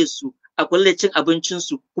lafiyarsu, a kula da cin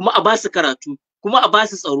abincinsu, kuma a ba su karatu, kuma a ba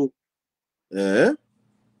su tsaro.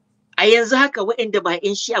 A yanzu haka waɗanda ba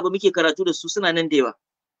 'yan Shi'a ba muke karatu da su suna nan da yawa.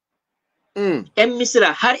 'Yan Misira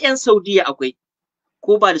har 'yan Saudiya akwai,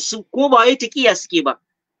 ko ba wai taƙiya suke ba,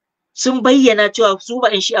 sun bayyana cewa su ba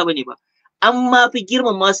 'yan Shi'a bane ba, an ma fi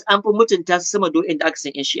girmama su, an fi mutunta su sama da wa'anda aka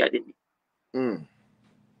san 'yan Shi'a din ne.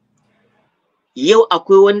 Yau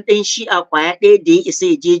akwai wani ɗan Shi'a ƙwaya ɗaya da ya isa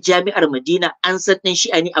ya je jami'ar Madina an san ɗan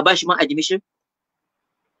Shi'a ne a bashi ma admission?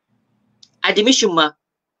 Admission ma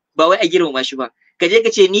ba wai a girmama shi ba. Ka je ka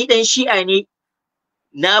ce ni ɗan Shi'a ne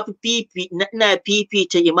ina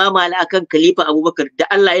fifita Imam Ali akan Khalifa Abubakar da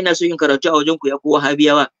Allah yana so in karatu a wajen ku ya ko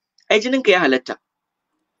Wahabiyawa. Ai jinin ka ya halatta.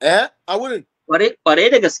 A wurin? Ƙware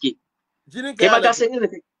da gaske. Jinin ka Kai ya ma ka halatta.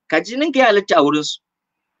 san ka jinin ka ya halatta a wurin su.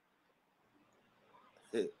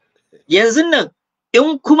 Yanzu nan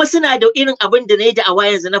in kuma suna da irin abin da na yi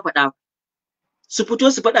da'awa yanzu na faɗa, su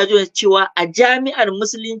fito su faɗa cewa a jami'ar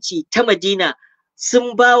musulunci ta Madina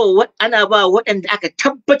sun ana ba waɗanda aka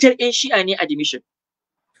tabbatar 'yan Shi'a ne admission.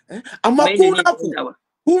 Amma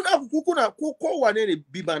ku kowane ne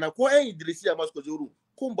bimana ko 'yan Idrisiya masu ka zo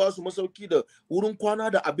kun ba su masauki da wurin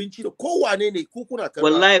kwana da abinci da kowane ne ku kuna karɓa.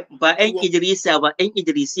 Wallahi ba 'yan Idrisiya ba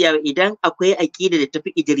idan akwai aƙida da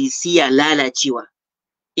tafi Idrisiya lalacewa.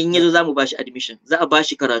 In yazo za mu bashi admission, za a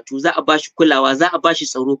bashi karatu, za a bashi kulawa, za a bashi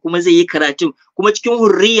tsaro, kuma zai yi karatun kuma cikin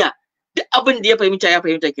hurriya, duk abin da ya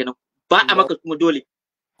fahimta kenan, ba a maka kuma dole.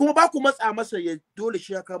 Kuma ba ku matsa masa ya dole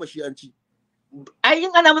shi ya kama shi'anci. Ai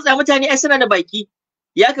in ana matsa mutane ai suna da baki,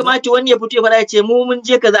 ya kamata wani ya fito ya fara ya ce mu mun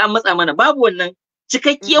je kaza an matsa mana, babu wannan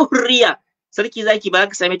cikakkiyar hurriya. Sarki zaki ba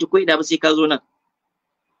ka same ta ko ina ba sai ka zo nan.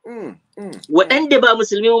 Waɗanda ba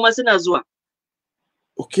musulmi ma suna zuwa.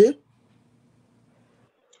 Okay.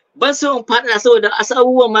 Ban so in faɗa saboda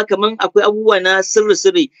abubuwan ma kaman akwai abubuwa na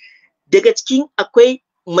sirri daga cikin akwai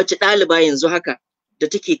mace ɗaliba yanzu haka da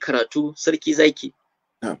take karatu sarki zaki.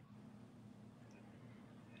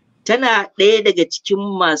 Tana ɗaya daga cikin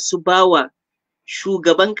masu bawa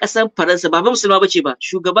shugaban ƙasar Faransa, ba musulma bace ba,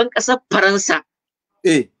 shugaban ƙasar Faransa.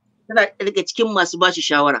 Tana ɗaya daga cikin masu bashi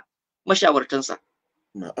shawara, mashawartansa.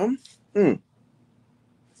 Na'am.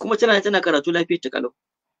 Kuma tana karatu lafiyar ta kalau.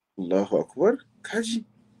 Allahu akbar. Kaji.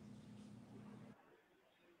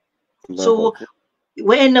 So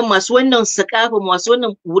wayannan masu wannan sakafa, masu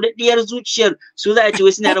wannan budaddiyar zuciyar su za a ce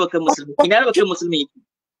wai suna raba kan musulmi. Ina raba kan musulmi yake?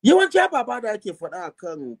 Yawanci ababa da ake faɗa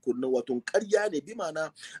akan kunna wato ƙarya ne, bi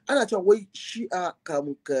ma'ana ana cewa wai Shi'a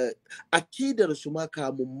kamun ka akidar su ma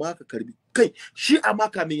kamun ma ka karbi kai, Shi'a ma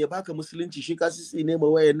kamin ya baka musulunci shi ka sisi ne ma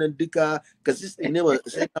wayannan duka, ka sisi ne ma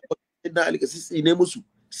sai na Ali ka sisi ne musu,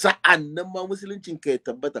 sa'an nan ma musuluncin ka ya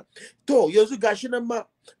tabbata. To yanzu gashi nan ma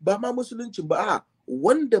ba ma musuluncin ba, a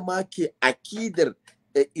wanda ma ke akidar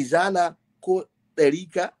izala ko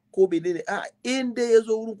ɗarika ko menene, a inda ya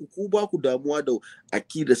zo wurin ku ba ku damuwa da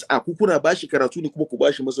akidar sa, ku kuna bashi karatu ne kuma ku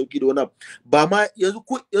bashi masauki da wani ba ma yanzu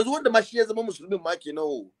wanda ma shi ya zama musulmin ma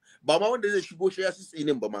kenan, ba ma wanda zai shigo shi ya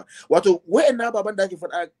tsinin ba ma, wato wayannan baban da ake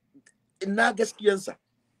faɗa ina gaskiyansa,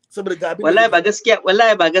 saboda ga abin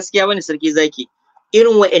wallahi ba gaskiya bane sarki zaki.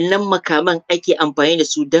 Irin wayannan makaman ake amfani da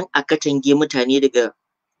su don a katange mutane daga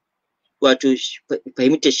wato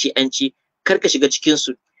fahimtar shi'anci. Kar ka shiga cikin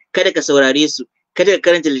su, kada ka saurare su, kada ka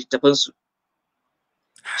karanta littattafan su.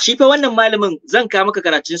 Shi fa wannan malamin zan kawo maka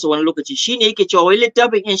karatun sa wani lokaci, shine yake cewa wai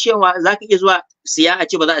littafin yan shewa zaka iya zuwa siya a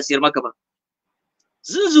ce ba za a siyar maka ba.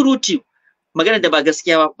 Zunzuruti magana da ba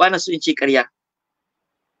gaskiya ba, bana so in ce ƙarya.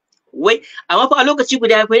 Wai amma fa a lokaci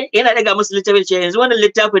guda yana daga musu littafin ce yanzu wannan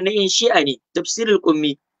littafin na yan shi'a ne, tafsirul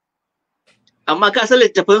qummi. Amma ka san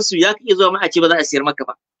littattafan su ya iya zuwa ma a ce ba za a siyar maka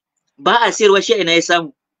ba. Ba a siyarwa shi ina ya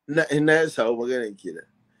samu. Ina ya samu maganar kenan.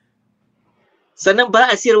 Sannan ba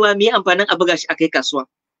a siyarwa me amfanin a buga shi a kai kasuwa.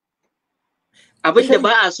 Abin da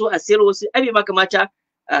ba a so a siyar wasu abi ma kamata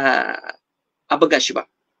a buga shi ba.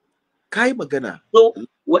 Kai magana. So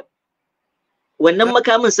wannan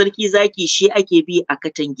makamin sarki zaki shi ake bi a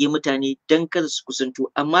katange mutane dan kada su kusanto,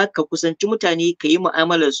 amma ka kusanci mutane ka yi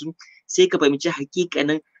mu'amalar su sai ka fahimci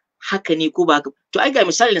hakikanin haka ne ko ba haka. To ai ga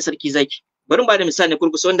misali na sarki zaki. Bari ba da misali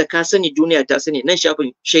kurkusa wanda ka sani duniya ta sani, nan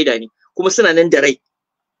shafin shaida ne kuma suna nan da rai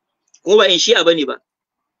kuma ba in shi'a bane ba.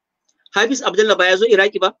 Hafiz Abdullah ba ya zo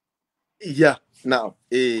Iraki ba? Ya, na'am.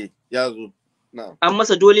 Ya zo. Na'am. An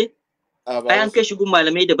masa dole? Ai an kai shi gun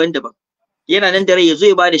malamai daban-daban. Yana nan da rai ya zo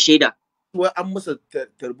ya ba da shaida. Kuwa an masa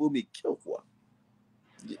tarbo mai kyau kuwa.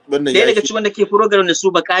 Ɗaya daga cikin wanda ke program da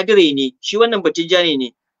su ba kadire ne, shi wannan Batijani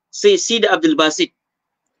ne. Sai Sida Abdul Basit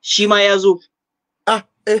shi ma ya zo.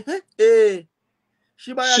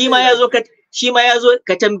 Shi ma ya zo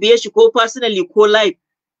ka tambaye shi ko personally ko live,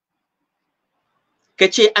 ka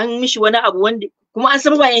ce an mishi wani abu wanda kuma an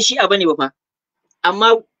san ba yan shi'a bane ba fa,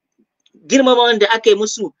 amma girmama wanda aka yi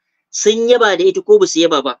musu sun yaba da ita ko ba su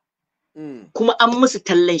yaba ba, kuma an musu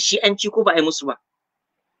tallan shi'anci ko ba a yi musu ba.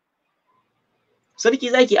 Sarki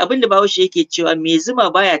zaki abinda Bahaushe yake cewa me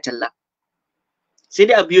zuma baya talla, sai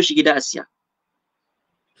dai a biyo shi gida a siya.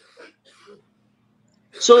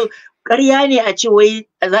 So ƙarya ne a ce wai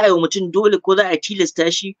za a yi wa mutum dole ko za a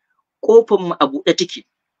tilasta shi, ƙofar mu a buɗe take.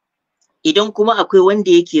 Idan kuma akwai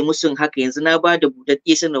wanda yake musun haka, yanzu na ba da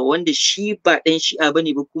buɗaɗɗe sanarwa wanda shi ba ɗan shi'a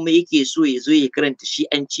bane ba kuma yake so ya zo ya karanta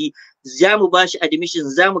shi'anci, za mu ba shi admission,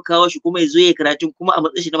 za mu kawo shi kuma ya zo ya karatu kuma a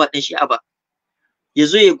matsayin shi na ba ɗan shi'a ba. Ya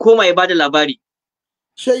zo ya koma ya ba da labari.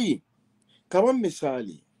 Shayi, kamar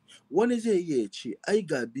misali, wani zai iya ce, ai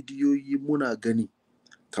ga bidiyoyi muna gani,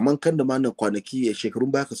 kamar kan da mana kwanaki a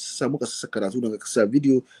shekarun baya muka sassa karatu daga kasa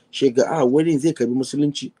bidiyo, shega wani zai karbi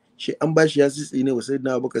musulunci, shi an bashi ya tsitsi ne wa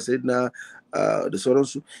sayyidina Abubakar, sayyidina da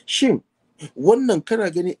sauransu. Shin wannan kana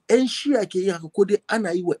gani ƴan shi'a ke yin haka ko dai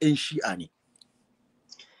ana yi wa ƴan shi'a ne?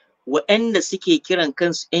 Waɗanda suke kiran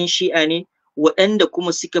kansu ƴan shi'a ne, waɗanda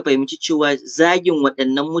kuma suka fahimci cewa zagin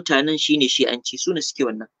waɗannan mutanen shine shi'anci, su ne suke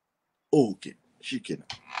wannan. Okay, shikenan.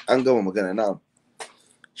 An gama magana, na'am.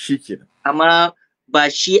 Shikenan. Amma ba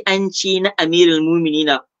shi'anci na Amirul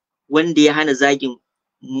Muminina wanda ya hana zagin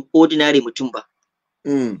ordinary mutum ba.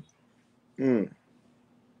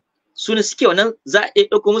 Su ne suke wannan, za a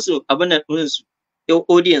ɗauko musu abin nan ɗinsu,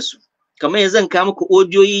 audience su. Kamar yanzu zan kawo muku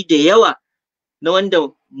odiyoyi da yawa na wanda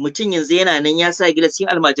mutum yanzu yana nan ya sa gida cikin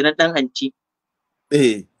almajiran ɗan anti.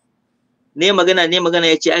 Ne magana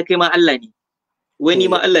ya ce ai kai ma Allah ne. Wai ni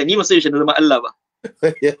ma Allah, ni ba san yaushe na zama Allah ba.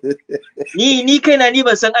 Ni kaina ni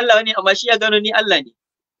ban san Allah ne, amma shi ya gano ni Allah ne.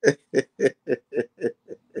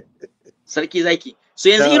 Sarki zaki. So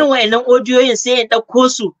yanzu irin wayannan odiyoyin sai in ɗauko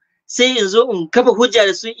su, sai in zo in kafa hujja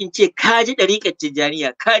da su in ce ka ji ɗariƙar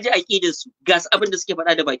Tijjaniya, ka ji aƙidar su, ga su abin da suke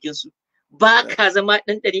faɗa da bakin su. Ba ka zama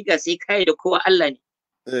ɗan ɗariƙa sai ka yi da kowa Allah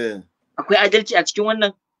ne. Akwai adalci a cikin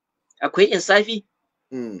wannan? Akwai insafi?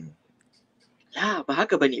 La, ba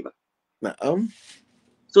haka bane ba. Na'am.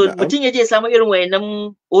 So mutum ya je samu irin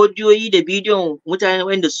wayannan odiyoyi da bidiyon mutane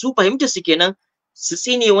wanda su fahimta su kenan, su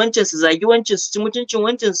tsine wancan, su zagi wancan, su ci mutuncin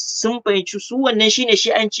wancan, sun fahimci su wannan shine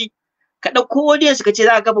shi'anci. Ka ɗauko odiyon su ka ce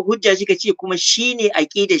za ka kafa hujja shi ka ce kuma shine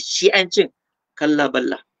aqidar shi'ancin, kalla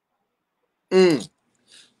balla.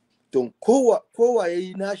 Don kowa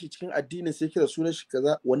yayi nashi cikin addinin sai kira sunan shi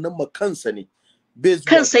kaza, wannan ma kansa ne.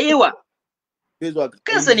 Kansa yawa.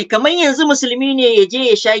 Kansa ne, kamar yanzu musulmi ne ya je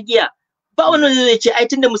ya sha giya. Ba wani zai ce ai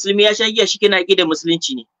tunda musulmi ya sha giya shi kenan aqidar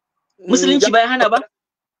musulunci ne. Musulunci ba ya hana ba?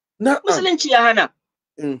 Musulunci ya hana.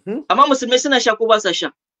 Amma musulmai suna sha ko ba sa sha?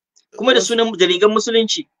 Kuma da sunan jarigan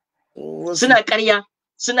musulunci. Suna ƙarya,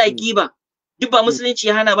 suna giba. Duk ba musulunci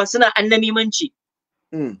ya hana ba, suna annamimanci.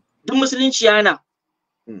 Duk musulunci ya hana.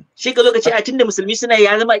 Shi ka zo ka ce a tunda musulmi suna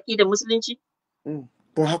ya zama aqidar musulunci?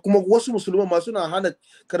 Kuma wasu musulman ma suna hana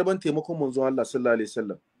karban taimakon manzon Allah sallallahu alaihi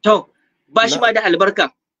wasallam. To, ba shi ma da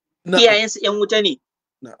albarka. Iyayensu ƴan wuta ne.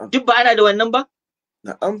 Duk ba ana da wannan ba?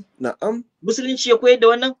 Na'am. Musulunci ya koyar da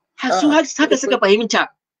wannan? Su haka suka fahimta.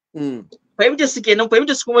 Fahimtar su kenan,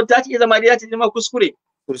 fahimtar su kuma ta ce zama dai za ta zama kuskure.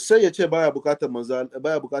 To sai ya ce baya bukatar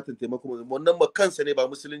taimakon manzon, wannan ma kansa ne ba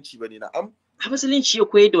musulunci bane, na'am. Ba musulunci ya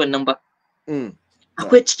koyar da wannan ba.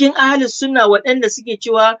 Akwai cikin ahlus sunna waɗanda suke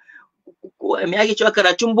cewa me ake cewa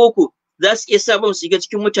karatun boko za su iya sa bam su shiga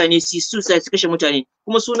cikin mutane su kashe mutane,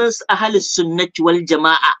 kuma sunan su ahlus sunnati wal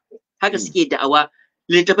jama'a. Haka suke da'awa,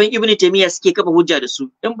 littafan Ibn Taymiyyah suke kafa hujja da su,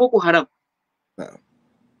 ɗan boko haram.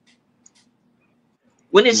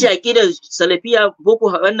 Wani sai aqidar salafiyya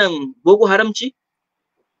boko haramci?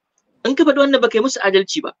 In ka faɗi wannan baka yi musu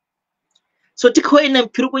adalci ba. So duk wayannan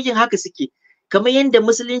firqoyin haka suke. Kamar yadda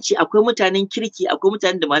musulunci akwai mutanen kirki, akwai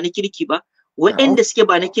mutanen da ba na kirki ba, waɗanda suke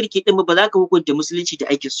ba na kirki din ba za ka hukunta musulunci da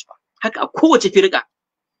aikin su ba. Haka a kowace firqa.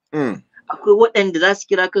 Akwai waɗanda za su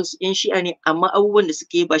kira kansu ƴan shi'a ne, amma abubuwan da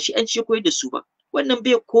suke yi ba shi an ce koyar da su ba. Wannan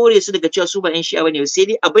bai kore su daga cewa su ba ƴan shi'a bane, sai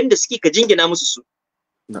dai abin da suke ka jingina musu su.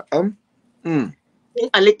 Na'am. In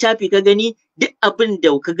a littafi ka gani, duk abin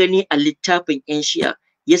da ka gani a littafin ƴan shi'a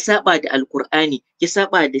ya saba da alkur'ani, ya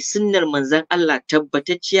saba da sunnar manzon Allah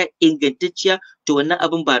tabbatacciya, ingantacciya, to wannan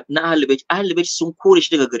abin ba na ahlul bait sun kore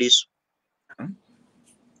shi daga gare su.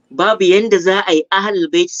 Babu yanda za a yi ahlul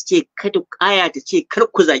bait su ce kada aya ta ce kar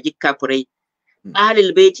ku zagi kafirai.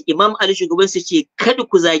 Ahlul bait Imam Ali Shugaban su ce kada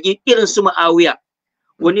ku zagi irin su Muawiya.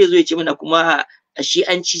 Wani yazo ya ce mana kuma a shi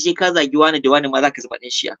an ci sai ka zagi wani da wani ma za ka zama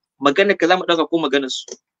ɗan shi'a. Maganar ka za mu ɗauka ko maganar su?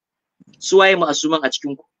 Su waye ma'asuman a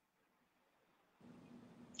cikin ku?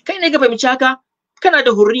 Kai ne ka fahimci haka, kana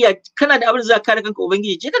da hurriya, kana da abin da za ka kare kanka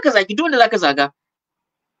ubangiji, je ka zagi dole za ka zaga,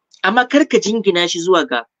 amma kar ka jingina shi zuwa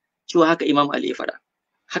ga cewa haka Imam Ali ya faɗa,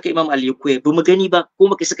 haka Imam Ali ya koyar, ba mu gani ba ko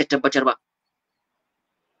muka saka tabbatar ba.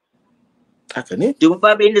 Haka ne? Domin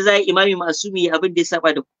babu inda za a yi imami masumi abin da ya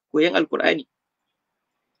saba da koyon alkur'ani,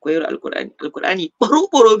 koyar alkur'ani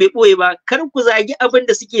baro bai ɓoye ba, kar ku zagi abin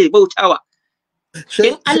da suke bautawa.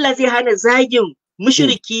 In Allah zai hana zagin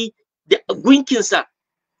mushriki da gunkinsa,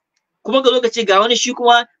 kuma ga lokaci ga wani shi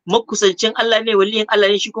kuma makusancin Allah ne, waliyin Allah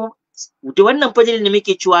ne shi kuma. Da wannan fadilin da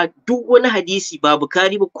muke cewa duk wani hadisi ba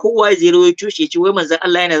Bukhari ba kowa zai rawaito shi ya ce wai manzon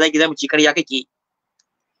Allah yana zagi zamu ci ƙarya kake.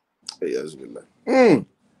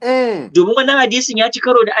 Domin wannan hadisin ya ci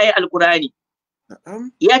karo da ayar Alkur'ani.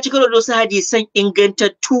 Ya ci karo da wasu hadisan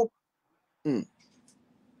ingantattu.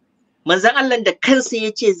 Manzon Allah da kansa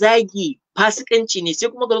ya ce zagi fasikanci ne, sai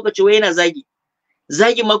kuma ga lokaci wai yana zagi.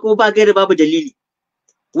 Zagi ma kuma ba gaira babu dalili.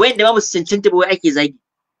 Wayanda ba su cancanta ba wai ake zagi.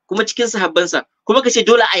 Kuma cikin sahabbansa, kuma kace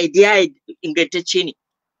dole a ya ingantacce ne.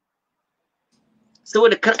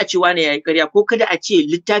 Saboda kar a ce wani yayi ƙarya, ko kada a ce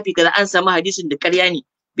littafi kaza an samu hadisin da ƙarya ne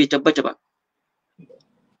bai tabbata ba.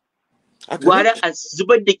 Gwara a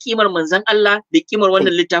zubar da kimar manzon Allah da kimar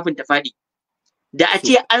wannan littafin ta faɗi. Da a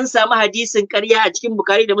ce an samu hadisin ƙarya a cikin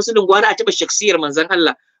Bukhari da Muslim, gwara a taɓa shaksiyar manzon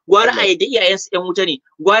Allah. Gwara a yadda iyayensu ƴan wuta ne,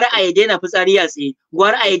 gwara a yadda yana fitsari ya tsaye,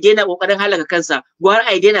 gwara a yadda yana ƙoƙarin halaka kansa, gwara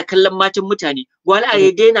a yadda yana kallon matan mutane, gwara a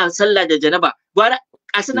yadda yana sallah da janaba, gwara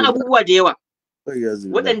a sanin abubuwa da yawa.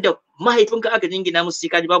 Waɗanda mahaifinka aka jingina musu sai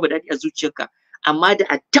ka ji babu daɗi a zuciyarka. Amma da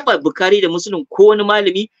a taɓa Bukhari da Muslim ko wani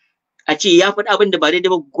malami a ce ya faɗi abin da ba daidai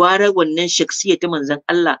ba, gwara wannan shaksiyar ta manzon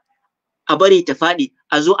Allah a bari ta faɗi,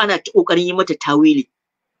 a zo ana ta ƙoƙarin yi mata tawili.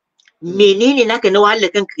 Menene naka na wahala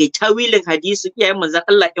kanka kai tawilin hadisin iyayen manzon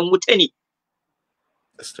Allah ɗan wuta ne?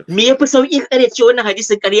 Me yafi sauki kare ce wannan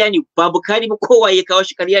hadisin ƙarya ne, ba Bukhari ba kowa ya kawo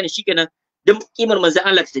shi ƙarya ne, shikenan dan kimar manzon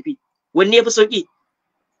Allah ta tafi. Wanne yafi sauki?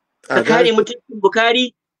 Ka kare mutuncin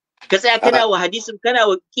Bukhari, ka tsaya kana wa hadisin, kana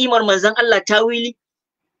wa kimar manzon Allah tawili,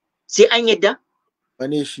 sai an yadda?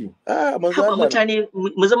 Wane shi? Manzon Allah. Mutane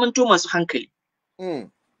mu zamanto masu hankali.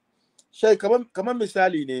 Shai kaman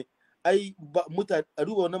misali ne. Ai a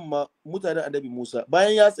duba wannan ma mutanen Annabi Musa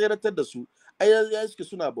bayan ya tseratar da su, ai ya suke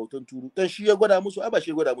suna bautan turu, dan shi ya gwada musu, ai ba shi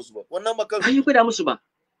ya gwada musu ba wannan makan ai ya gwada musu ba.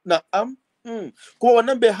 Na'am. Kuma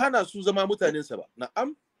wannan bai hana su zama mutanensa ba.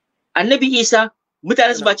 Na'am. Annabi Isa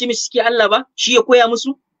mutanen su ba ce mishi suke Allah ba, shi ya koya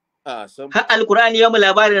musu. Har Alkur'ani ya mu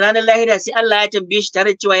labarin ranar lahira sai Allah ya tambaye shi tare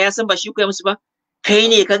da cewa ya san ba shi ya koya musu ba. Kai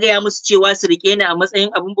ne ka gaya musu cewa su rike ni a matsayin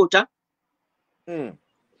abin bauta?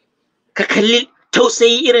 Ka kalli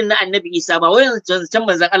tausayi irin na Annabi Isa, ba wai zancen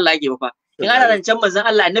manzon Allah yake ba fa. In ana zancen manzon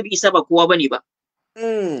Allah, Annabi Isa ba kowa bane ba.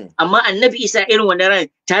 Amma Annabi Isa irin wannan ran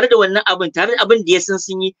tare da wannan abin, tare da abin da ya san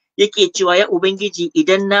sun yi, yake cewa ya Ubangiji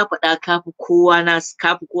idan na faɗa kafi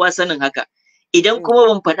kowa sanin haka. Idan kuma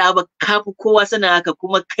ban faɗa ba kafi kowa sanin haka,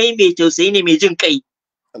 kuma kai mai tausayi ne mai jin kai.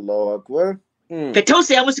 Allahu akbar. Ka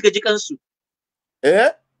tausaya musu ka ji kansu.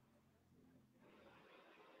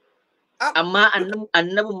 Amma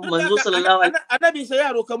annabi manzo sallallahu alaihi annabi sai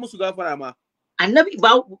ya roka musu gafara ma. Annabi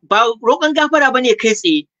ba roƙon gafara bane kai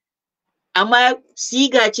tsaye, amma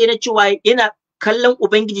siga ce na cewa yana kallon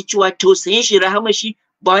ubangiji cewa tausayin shi, rahama shi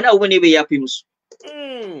ba wani abu bane bai yafe musu.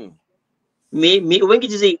 Me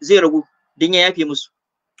ubangiji zai ragu dan ya yafe musu?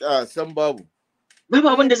 San babu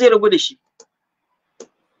abin da zai ragu da shi.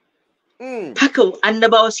 Haka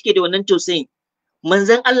annabawa suke da wannan tausayin.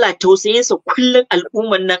 Manzon Allah tausayinsa kullum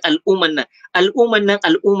al'umman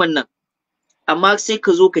nan. Amma sai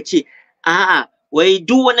ka zo ka ce a'a wai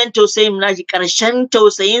duk wannan tausayin nashi ƙarshen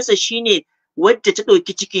tausayinsa shine wadda ta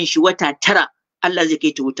ɗauki cikin shi wata 9 Allah zai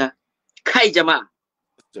kai ta wuta. Kai jama'a.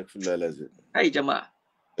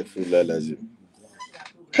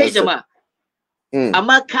 Kai jama'a.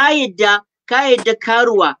 Amma ka yadda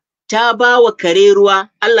karuwa ta ba wa kare ruwa,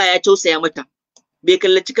 Allah ya tausaya mata. Bai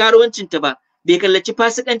kallaci karuwancinta ba, bai kallaci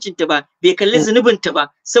fasikancinta ba, bai kalli zunubinta ba,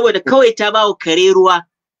 saboda kawai ta ba wa kare ruwa.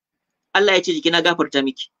 Allah ya ce jiki na gafarta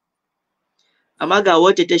miki. Amma ga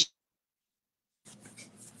wata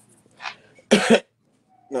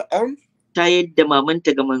ta yadda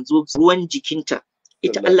mamanta ga manzo ruwan jikinta,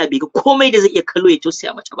 ita Allah bai ga komai da zai iya kallo ya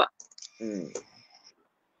tausaya mata ba.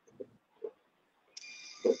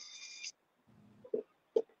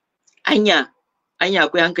 Anya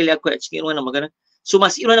akwai hankali akwai a cikin wannan magana. So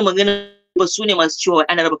masu irin wannan magana ba su ne masu cewa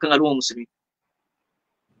ana raba kan al'umma musulmi.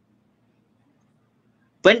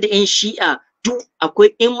 Banda ƴan Shi'a duk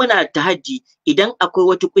akwai, in muna tahaddi, idan akwai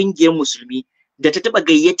wata ƙungiyar musulmi da ta taɓa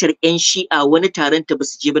gayyatar ƴan Shi'a wani taron ta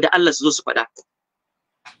basu je ba, da Allah su zo su faɗa.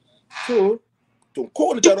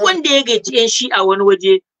 Duk wanda ya gayyaci ƴan Shi'a wani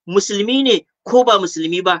waje, musulmi ne ko ba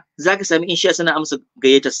musulmi ba, zaka sami ƴan Shi'a suna amsa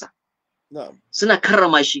gayyatarsa. Suna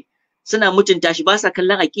karrama shi, suna mutunta shi, ba sa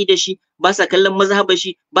kallon aqidar shi, ba sa kallon mazhabar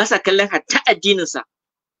shi, ba sa kallon hatta addinin sa.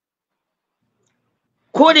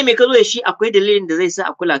 Ko da me ka zo da shi akwai dalilin da zai sa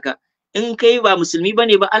a kula ka. In kai ba musulmi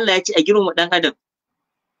bane ba, Allah ya ce a girmama dan adam.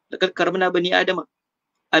 Laqad karramna bani adama.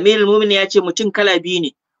 Amirul mu'minin ya ce mutum kala biyu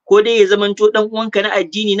ne, ko dai ya zamanto dan uwanka na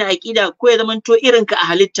addini na aqida ko ya zamanto irinka a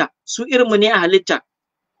halitta, su irinmu ne a halitta.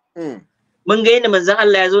 Mun ga yadda manzon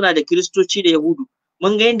Allah ya zauna da Kiristoci da Yahudu,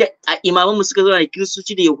 mun ga yadda imamanmu suka zauna da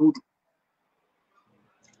Kiristoci da Yahudu.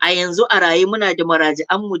 A yanzu a raye muna da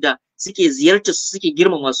maraji'anmu da suke ziyartar su, suke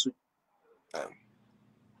girmama su.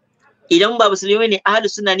 Idan ba musulmi ne ahli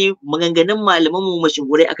sunna ne, maganganun malaman mu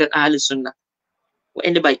mashahurai akan ahli sunna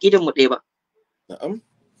wa'anda ba kidan mu ɗaya ba.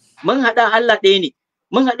 Mun haɗa Allah ɗaya ne,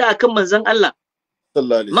 mun haɗa akan manzon Allah,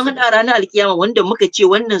 mun haɗa ranar alkiyama wanda muka ce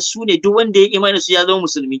wannan su ne duk wanda ya imani su ya zama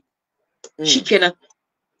musulmi. Shikenan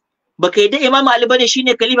baka yadda Imam Ali bane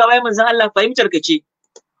shine khalifa bayan manzon Allah, fahimtar ka ce.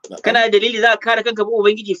 Kana da dalili za ka kare kanka ba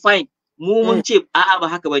ubangiji, fine. Mu mun ce a'a ba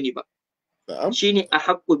haka bane ba. Shine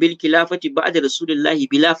ahaqqu bil khilafati ba'da rasulillahi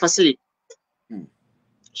bila faslin.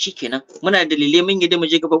 Shikenan muna da dalilai mun yadda mu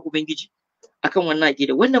je gaban ubangiji akan wannan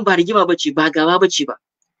aqida. Wannan ba rigima bace, ba gaba bace ba.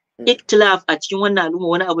 Ikhtilaf a cikin wannan al'umma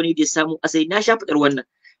wani abu ne da ya samu asali. Na sha fadar wannan.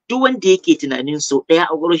 Duk wanda yake tunanin sau ɗaya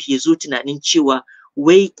a gurin shi ya zo tunanin cewa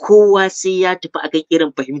wai kowa sai ya tafi akan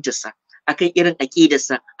irin fahimtarsa, akan irin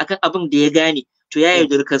aqidarsa, akan abin da ya gane, to ya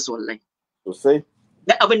yaudari kansa wallahi. Sosai.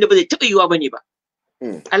 Da abin da ba zai taɓa yiwa bane ba.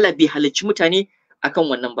 Allah bai halicci mutane akan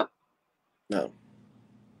wannan ba.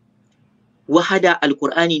 Wahada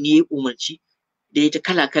alqur'ani ne ya umarci da ya ta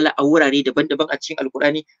kala-kala a wurare daban-daban a cikin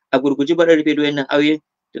alqur'ani. A gurguje barin rufe da wayannan ayoyin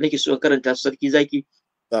da nake so in karanta su sarki zaki.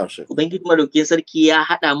 Ubangiji madaukakin sarki ya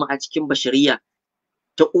haɗa mu a cikin bashariya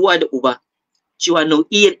ta uwa da uba, cewa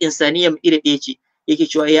nau'iyar insaniya iri ɗaya ce. Yake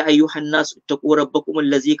cewa ya ayyuhan nasu taqu rabbakum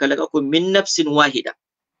allazi khalaqakum min nafsin wahida.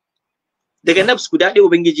 Daga nafs guda ɗaya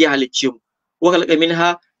ubangiji ya halicce mu. Wa khalaqa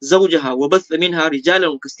minha zawjaha wa batha minha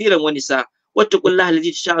rijalan kaseeran wa nisaa. Wattaqullaha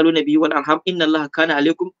allazi tasaaluna bihi wal arham inna allaha kana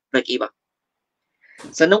alaykum raqiba.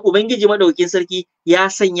 Sannan ubangiji madaukakin sarki ya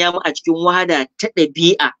sanya mu a cikin wahada ta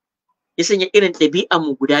ɗabi'a. Ya sanya irin ɗabi'an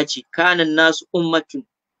mu guda ce. Kana nasu ummatun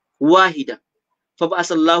wahida. Fa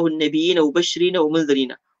ba'asallahu an-nabiyina mubashirina wa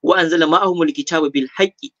munzirina wa anzala ma'ahumul kitaba bil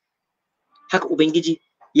haqqi. Haka ubangiji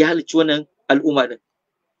ya halicci wannan al'umma din.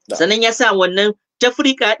 Sannan ya sa wannan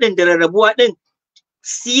tafrika din da rarrabuwa din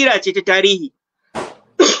sira ce ta tarihi.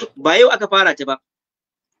 Ba yau aka fara ta ba.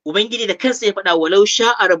 Ubangiji da kansa ya faɗa walau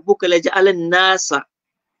sha'a rabbuka laja'alan nasa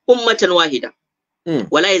ummatan wahida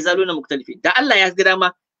wala yazaluna mukhtalifin. Da Allah ya ga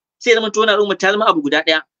ma sai zama tona al'umma ta zama abu guda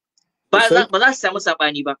ɗaya. Ba za su samu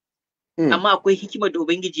sabani ba. Amma akwai hikimar da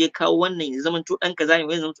ubangiji ya kawo wannan ya zama to dan kaza ne,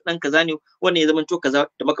 wannan ya zama to dan kaza ne, wannan ya zama to kaza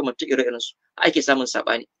da makamantan ire-iren su. Ake samun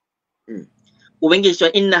sabani. Ubangiji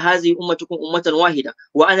cewa inna hazihi ummatukum ummatan wahida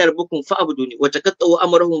wa ana rabbukum fa'buduni wa taqatta'u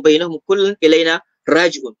amrahum bainahum kullun ilaina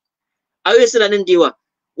raji'un. Ayoyi suna nan da yawa.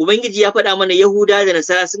 Ubangiji ya faɗa mana Yahuda da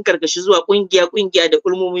Nasara sun karkashi zuwa kungiya da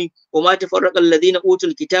ulmomi. Wa ma tafarraqal ladina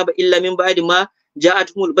utul kitaba illa min ba'di ma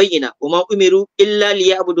ja'atuhumul bayyina wa ma umiru illa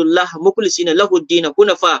liya'budullaha mukhlisina lahu ad-din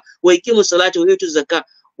hunafa wa yuqimus salata wa yutuz zakata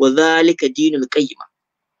wa dhalika dinul qayyim.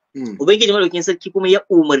 Ubangiji madaukakin sarki kuma ya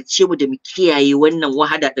umarce mu da mu kiyaye wannan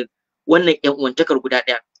wahada din, wannan ƴan uwantakar guda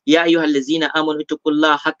ɗaya. Ya ayyuhallazina amanu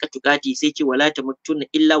taqullaha haqqa tuqati, sai ce wala tamutunna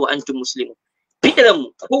illa wa antum muslimun. Fitran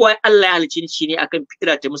mu kowa Allah ya halicci shi ne akan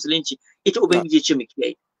fitra ta musulunci. Ita ubangiji ya ce mu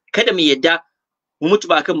kiyaye. Kada mu yadda mu mutu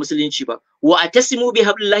ba akan musulunci ba. Wa atasimu bi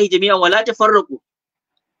hablillahi jami'an wala tafarraqu.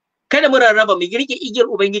 Kada mu rarraba, mu girke igiyar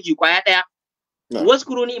ubangiji kwaya ɗaya.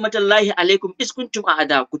 Waskuru ni'matallahi alaikum iskuntum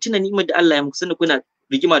a'ada. Ku tuna ni'imar da Allah ya muku sannan kuna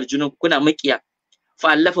rigima da junan kuna makiya.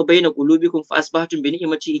 Fa'allafa baina qulubikum fa asbahtum bi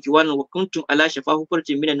ni'mati ikwanan wa kuntum ala shafa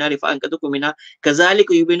hufratin minan nari fa anqadhakum minha kazalika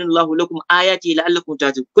yubayyinu Allahu lakum ayati la'allakum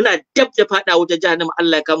tahtadun. Kuna dab da fada wuta jahannama,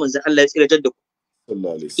 Allah ya kama zan Allah ya tsiratar da ku.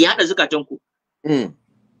 Ya hada zakatan ku.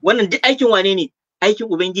 Wannan duk aikin wane ne? Aikin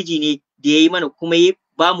ubangiji ne da yayi mana, kuma ya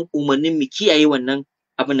ba mu umarnin mu kiyaye wannan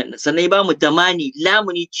abin nan. Sannan ya ba mu damani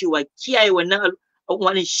lamuni cewa kiyaye wannan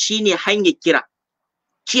al'umma shine hanyar kira.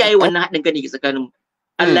 Kiyaye wannan haɗin kan da ke tsakanin mu.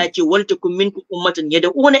 Allah ya ce wal takum minkum ummatan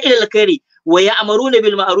yad'una ila al-khairi wa ya'muruna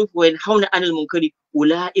bil ma'ruf wa yanhauna 'anil munkari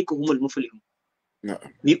ulaika humul muflihun.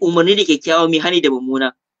 Mi umarni da kyakkyawa, mi hani da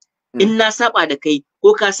mummuna. In na saba da kai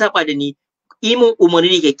ko ka saba da ni, imin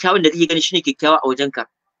umarni da kyakkyawan da kake gani shine kyakkyawa a wajenka.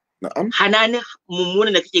 Hananin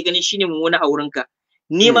mummuna da kake gani shine mummuna a wurinka.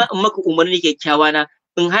 Ni ma in maka umarni kyakkyawa na,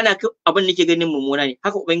 in hana ka abin da nake ganin mummuna ne.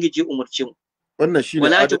 Haka ubangiji ya umarce mu. Wannan shine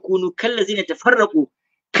wala takunu kallazina tafarraqu.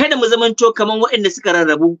 Kada mu zamanto kaman waɗanda suka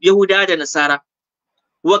rarrabu, Yahudawa da Nasara.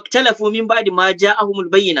 Waktalafu min ba'di ma ja'ahumul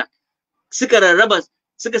bayyina. Suka rarraba,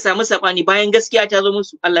 suka samu sabani bayan gaskiya ta zo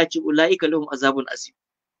musu. Allah ce ulaika lahum azabun azim.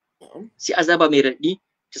 Sai azaba mai raɗi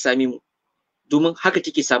ta same mu. Domin haka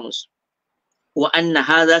take samun su. Wa anna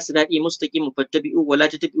hadha sirati mustaqim fattabi'u wa la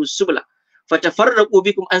tattabi'u subula fatafarraqu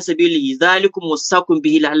bikum an sabili zalikum wasaqum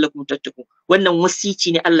bihi la'allakum tattaqun. Wannan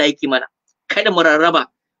wasici ne Allah yake mana, kada mu rarraba,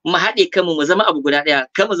 mu haɗe kanmu mu zama abu guda ɗaya,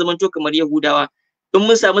 kar mu zamanto kamar Yahudawa. In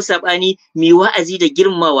mun samu sabani mi wa'azi da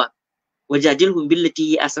girmawa, wajadilhum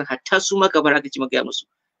billati hi asan, hatta su maka bar aka ci maka ya musu.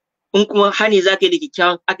 In kuma hani zaka yi da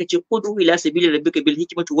kyakkyawan, aka ce udu ila sabili rabbika bil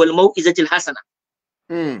hikmati wal mau'izatil hasana.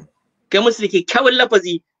 Kai musu da kyakkyawan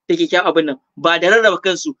lafazi da kyakkyawan abin nan, ba da rarraba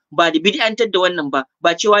kansu, ba da bid'antar da wannan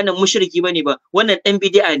ba cewa nan mushriki bane ba, wannan dan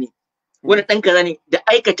bid'a ne, wannan dan kaza ne, da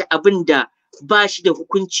aikata abin da ba shi da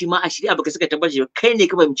hukunci ma a shari'a baka saka tabbaci ba, kai ne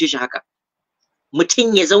ka fahimce shi haka.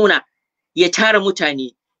 Mutum ya zauna ya tara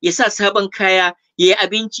mutane, ya sa sabon kaya, ya yi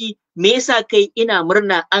abinci, me yasa kai ina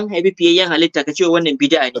murna an haifi fiyayyen halitta ka ce wannan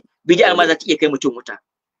bid'a ne, bid'a ma za ta iya kai mutum wuta.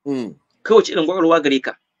 Kawai irin gwagwarwa gare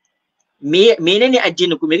ka. Menene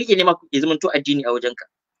addini ku, me kake nema ya zama to addini a wajenka?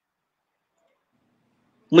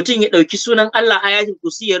 Mutum ya ɗauki sunan Allah ayatul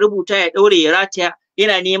kursi ya rubuta ya ɗaure ya rataya,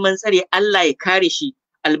 yana neman tsare Allah ya kare shi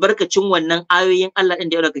albarkacin wannan ayoyin Allah ɗin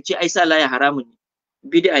da ya raka ce ai sa laya haramun ne,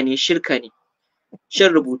 bid'a ne, shirka ne.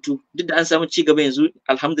 Shan rubutu, duk da an samu ci gaba yanzu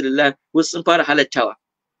alhamdulillah wasu sun fara halattawa.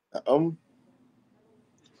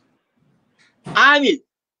 Amil,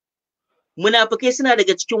 munafikai suna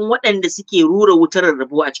daga cikin waɗanda suke rura wutar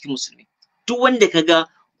rabuwa a cikin musulmi. Duk wanda kaga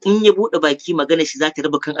in ya buɗe baki magana shi za ta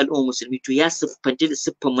raba kan al'ummar musulmi, to ya siffanta da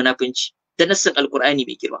siffan munafinci da nassin alkur'ani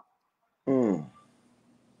mai girma.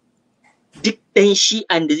 Duk ɗan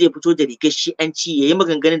shi'an da zai fito da rigar shi'anci ya yi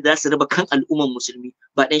maganganun da za su raba kan al'ummar musulmi,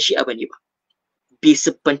 ba ɗan shi'a bane ba, bai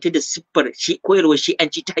siffanta da siffar koyarwar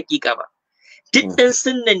shi'anci ta hakika ba. Duk ɗan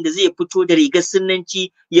sunnan da zai fito da rigar sunnanci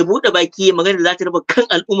ya buɗe baki ya magana da za ta raba kan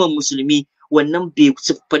al'ummar musulmi, wannan bai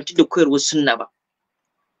siffanta da koyarwar sunna ba.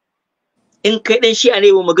 In kai ɗan shi'a ne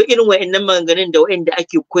ba mu ga irin wa'annan maganganun da wa'anda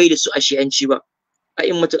ake koyi da su a shi'anci ba, a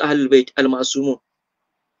immatul ahlul bait al-ma'sumun.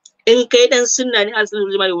 In kai ɗan sunna ne al-sunnah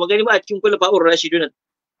wal jama'a, mu gani ba a cikin khulafa'ur rashidun,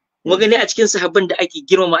 mu gani a cikin sahabban da ake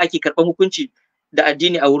girmama ake karɓan hukunci da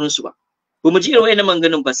addini a wurin su ba. Ba mu ji irin wa'annan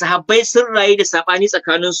maganganun ba. Sahabbai sun rayu da sabani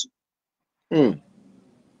tsakanin su,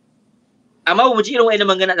 amma ba mu ji irin wa'annan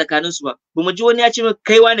maganganun tsakanin su ba. Ba mu ji wani ya ce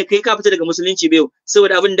kai wani kai ka fita daga musulunci ba yau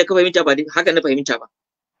saboda abin da ka fahimta ba haka na fahimta ba.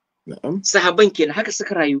 Sahabban kenan haka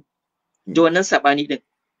suka rayu da wannan sabani din.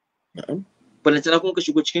 Balantana kuma ka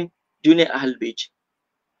shigo cikin duniyar ahlul bait.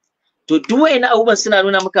 To duk wa'annan abubuwan suna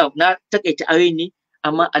nuna maka, na takaita ayoyin ne,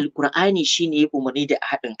 amma alqur'ani shine ya umarni da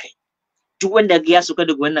haɗin kai. Duk wanda ya suka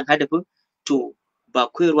daga wannan hadafin, to ba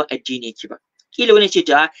koyarwa addini yake ba. Kila wani ce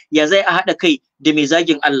ta ya zai a haɗa kai da mai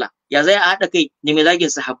zagin Allah, ya zai a haɗa kai da mai zagin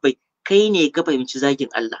sahabbai. Kai ne ka fahimci zagin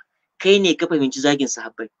Allah, kai ne ka fahimci zagin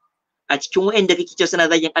sahabbai. A cikin wa'anda kake cewa suna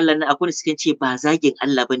zagin Allah nan, akwai suke ce ba zagin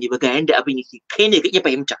Allah bane ba, ga yanda abin yake, kai ne kake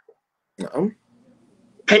fahimta.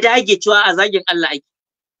 Ka dage cewa a zagin Allah ake.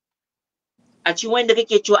 A cikin wanda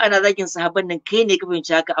kake cewa ana zagin sahabban nan, kai ne ka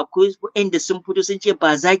fahimci haka. Akwai wa'anda sun fito sun ce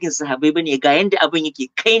ba zagin sahabbai bane, ga yanda abin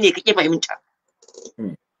yake, kai ne kake fahimta.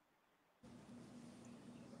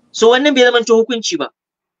 So wannan bai zama hukunci ba.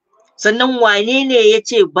 Sannan wane ne ya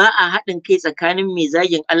ce ba a haɗin kai tsakanin mai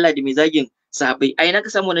zagin Allah da mai zagin sahabbai? A ina ka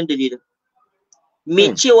samu wannan dalilin?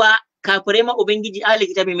 Me cewa kafirai ma ubangiji ahli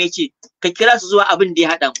kitabi me ce ka kira su zuwa abin da ya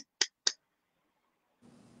haɗa mu,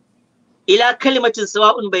 ila kalimatin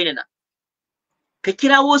sawa'un bainana. Ka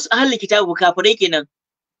kira wasu ahli kitabi kafirai kenan,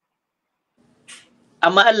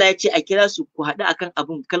 amma Allah ya ce a kira su ku haɗu akan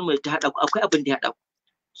abin, kalmar ta haɗa ku, akwai abin da ya haɗa ku.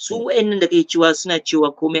 Su wa'annan da kai cewa suna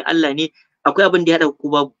cewa komai Allah ne, akwai abin da ya haɗa ku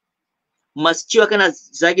babu. Masu cewa kana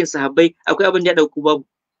zagin sahabbai, akwai abin da ya haɗa ku babu.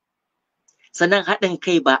 Sannan haɗin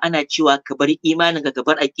kai ba ana cewa ka bar imanin ka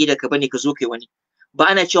bar aqida ka bane ka zo kai wani. Ba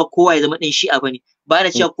ana cewa kowa ya zama ɗan shi'a bane, ba ana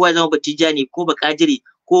cewa kowa ya zama batijani ko bakadiri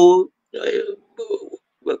ko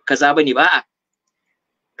kaza bane, ba a.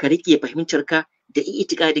 Ka rike fahimtar ka da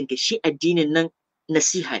itikadin ka, shi addinin nan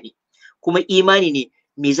nasiha ne kuma imani ne.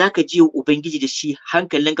 Me zaka ji ubangiji da shi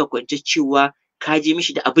hankalinka kwance cewa ka je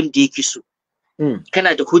mishi da abin da yake so,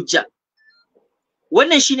 kana da hujja.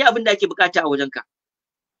 Wannan shine abin da ake bukata a wajenka.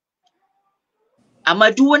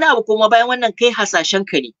 Amma duk wani abu kuma bayan wannan kai hasashen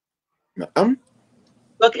ka ne.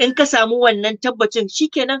 In ka samu wannan tabbacin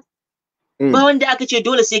shikenan, ba wanda aka ce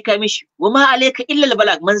dole sai ka mishi. Wa ma alayka illa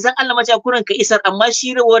al-balag, manzon Allah mace kuran ka isar, amma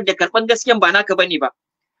shi rawar da karban gaskiyan ba naka bane ba.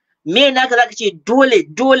 Me naka zaka ce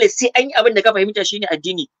dole sai an yi abin da ka fahimta shine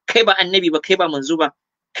addini? Kai ba annabi ba, kai ba manzo ba,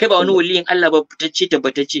 kai ba wani waliyin Allah ba fitacce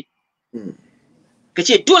tabbatacce. Ka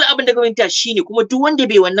ce dole abin da ka fahimta shine, kuma duk wanda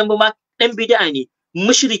bai wannan ba ma dan bid'a ne,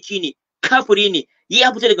 mushriki ne, kafiri ne,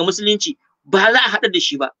 ya fita daga musulunci, ba za a haɗa da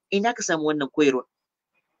shi ba. Ina ka samu wannan koyarwa?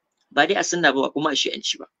 Ba dai a sunna ba kuma a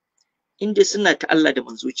shi'anci ba. In dai sunna ta Allah da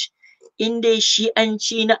manzo ce, in dai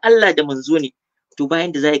shi'anci na Allah da manzo ne, to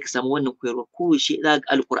bayan da za ka samu wannan koyarwa, kowace za ga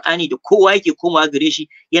alkur'ani da kowa yake komawa gare shi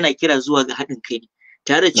yana kira zuwa ga haɗin kai ne,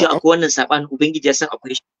 tare da cewa akwai wannan saɓanin ubangiji ya san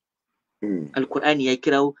akwai shi. Alkur'ani ya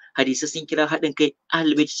kirawo, hadisai sun kira haɗin kai,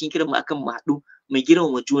 ahlul bait sun kira mu akan mu haɗu mu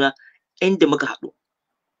girmama juna inda muka haɗu,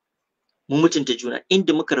 mu mutunta juna,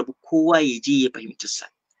 inda muka rabu kowa ya je ya fahimci sa.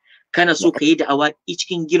 Kana so ka yi da'awa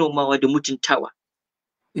cikin girmamawa da mutuntawa.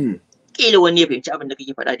 Kila wani ya fahimci abin da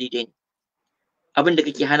kake faɗa daidai ne, abin da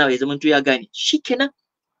kake hanawa ya zama to ya gane, shikenan.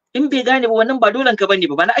 In bai gane ba wannan ba dolan ka bane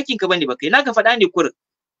ba na aikin ka bane ba, kai naka faɗa ne kurin,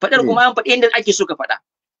 faɗar kuma an faɗi yadda ake so ka faɗa.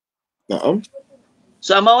 Na'am.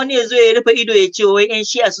 So amma wani ya zo ya rufe ido ya ce wai ƴan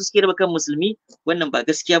shi'a su suke raba kan musulmi, wannan ba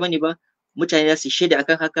gaskiya bane ba. Mutane za su shaida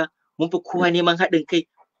akan haka, mun fi kowa neman haɗin kai,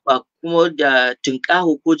 ba kuma da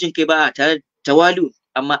tunƙaho ko jin kai ba, a tare da tawalu.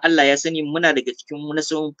 Amma Allah ya sani muna daga cikin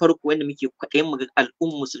nasarorin farko wanda muke kwaɗayin mu ga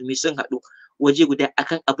al'ummar musulmi sun haɗu waje guda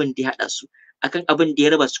akan abin da ya haɗa su, akan abin da ya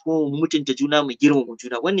raba su, kuma mu mutunta juna mu girmama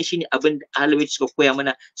juna. Wannan shine abin da ahlul bait suka koya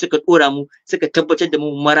mana, suka ɗora mu, suka tabbatar da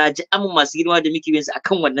mu maraji'an masu girma da muke bin su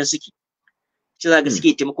akan wannan suke. Shi za ga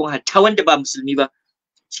suke taimakon hatta wanda ba musulmi ba,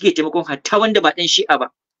 suke taimakon hatta wanda ba ɗan shi'a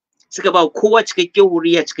ba, suka ba kowa cikakkiyar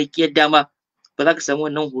hurriya, cikakkiyar dama. Ba za ka samu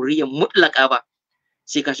wannan hurriyar mutlaka ba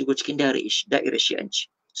sai ka shigo cikin da'irar shi'anci.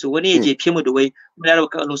 So wani ya jefe mu da wai muna raba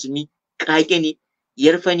kan musulmi, kage ne,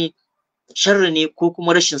 yarfa ne, sharri ne, ko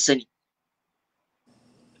kuma rashin sani.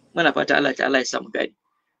 Muna fata Allah ta'ala ya samu gani.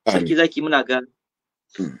 Sarki zaki muna ga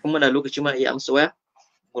kuma muna lokaci muna iya amsa waya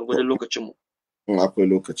gurgurdan lokacin mu. Akwai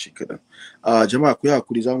lokaci kaɗan. Jama'a ku yi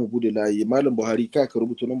hakuri, za mu bude layi. Malam Buhari ka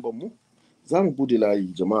rubuta lambar mu, za mu bude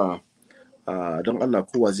layi jama'a. Don Allah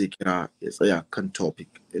kowa zai kira ya tsaya kan topic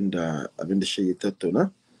inda abinda shi ya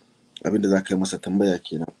tattauna, abinda za ka yi masa tambaya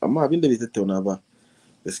kenan. Amma abinda bai tattauna ba,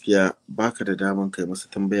 gaskiya baka da daman kai masa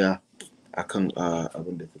tambaya akan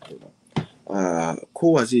abinda ya tattauna.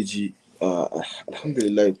 Kowa zai ji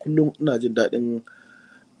alhamdulillah, kullum ina jin daɗin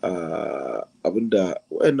abinda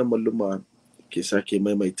wayannan malluma ke sake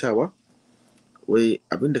maimaitawa. Wai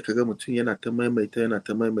abinda kaga mutum yana ta maimaita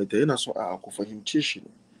yana so ku fahimce shi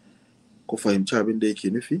ne, ku fahimci abin da yake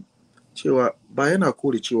nufi, cewa ba yana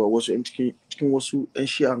kore cewa wasu cikin wasu 'yan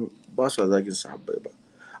shi'an ba su zagin sahabbai ba,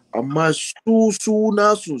 amma su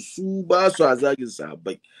nasu su ba su zagin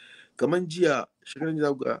sahabbai. Kamar jiya shekaran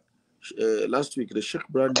ga last week da Sheikh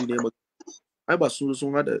Brandi ne, ai ba sun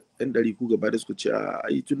hada 'yan ɗari ku gaba da suka ce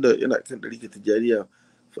ai tunda yana kan ɗari ka tijariya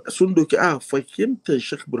sun doki fahimtar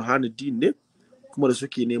Sheikh Burhanuddin ne, kuma da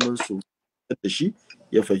suke neman su da shi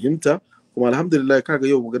ya fahimta. Kuma alhamdulillah kaga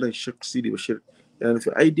yau maganar Sheikh Sidi Bashir yana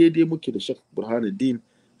nufi ai daidai muke da Sheikh Burhanuddin,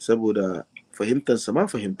 saboda fahimtansa ma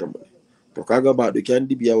fahimtar mu ne. To kaga ba doki an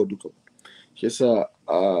dibiya wa duka. Shi yasa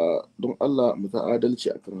don Allah mu ta adalci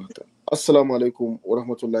akan haka. Assalamu alaikum wa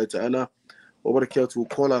rahmatullahi ta'ala wa barakatuh.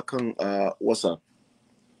 Kola kan WhatsApp.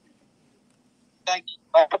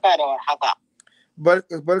 Barka da warhaka.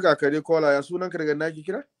 Barka kare kola, ya sunan ka daga naki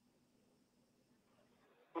kira?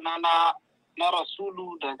 Sunana na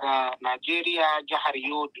Rasulu daga Najeriya, jihar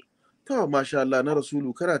Yobe. To masha Allah, na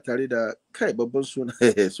Rasulu kana tare da kai babban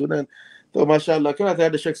sunan. To masha Allah, kana tare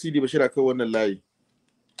da Sheikh Sidi Bashir akan wannan layi.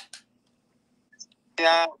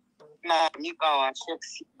 Ya na miƙawa Sheikh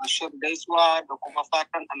Sidi Bashir gaisuwa da kuma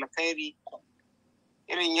fatan alkhairi,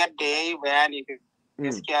 irin yadda ya yi bayani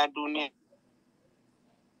gaskiya duniya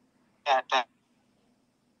ta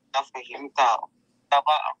fahimta da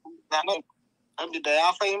ba da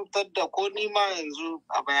ya fahimtar da ko nima yanzu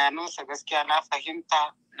a bayanansa gaskiya na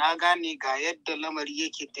fahimta, na gane ga yadda lamari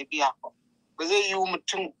yake tafiya. Ba zai yi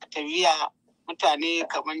mutum tafiya mutane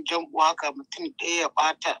kamar jam'u haka mutum ɗaya ya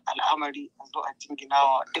ɓata al'amari a zo a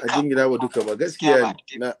jinginawa duka. A jinginawa duka ba gaskiya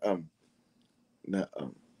ne.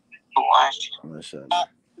 Na'am. Masha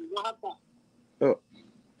Allah.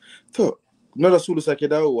 To, na Rasulu sake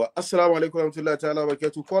dawowa. Assalamu alaikum warahmatullahi ta'ala wa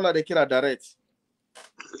barakatuh. Kola da kira direct.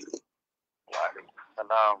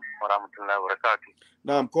 Salam wa rahmatullahi wa barakatuh.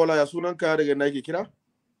 Na'am, kola ya sunan ka daga nake kira?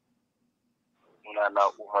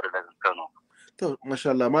 Sunana Umar daga Kano. To, masha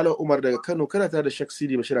Allah, Malam Umar daga Kano, kana tare da Sheikh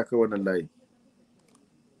Sidi Bashir akan wannan layi.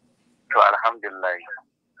 To, alhamdulillah.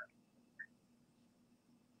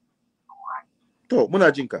 To,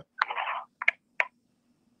 muna jin ka.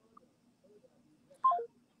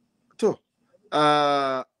 To,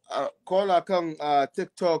 kola kan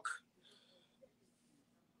TikTok.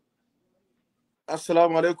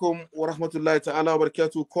 Assalamu alaikum wa rahmatullahi ta'ala wa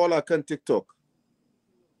barakatuh. Kola kan TikTok.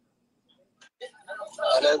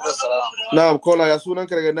 Alaikum salam. Na'am, kola ya sunan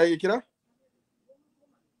ka daga nake kira?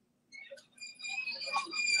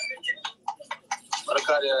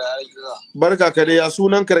 Barka da aiki. Barka ka dai, ya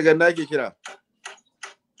sunan ka daga nake kira?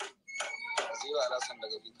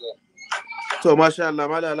 To masha Allah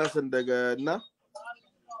Malam Alhassan daga na?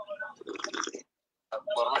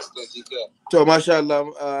 To masha Allah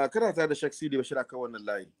kana tare da Sheikh Sidi Bashir akan wannan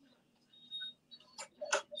layi.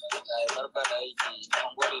 Barka da aiki,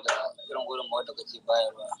 an gode da irin gudunmawar da kake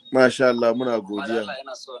bayarwa. Masha Allah muna godiya.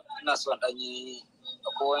 Ina so dan yi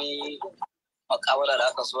akwai makawala da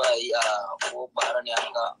aka so a yi a ko bara ne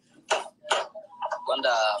haka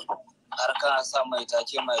wanda har ka sa mai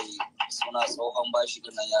take mai suna tsohon bashi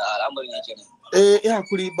din nan ya al'amarin yake ne. Ya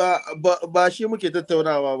hakuri ba shi muke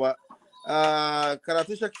tattaunawa ba.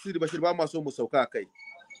 Karatu Sheikh Sidi Bashir ba ma so mu sauka kai.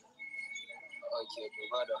 Okay, to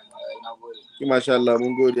ba da na gode. Masha Allah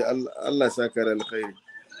mun gode Allah ya saka da alkhairi.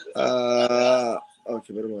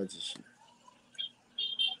 Okay bari mu ji shi.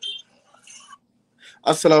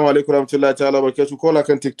 Assalamu alaikum warahmatullahi ta'ala barakatuh kola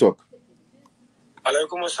kan TikTok.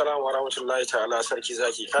 Alaikum assalam wa rahmatullahi ta'ala sarki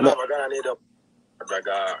zaki. Kana magana ne da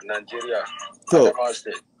daga Nigeria. To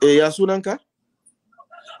ya sunanka?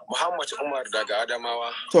 Muhammad Umar daga Adamawa.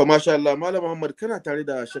 To masha Allah Malam Muhammad kana tare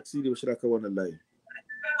da Sheikh Sidi Bashir kan wannan layi.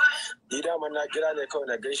 Ni da man na kira ne kawai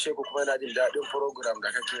na gaishe ku kuma na jin daɗin program da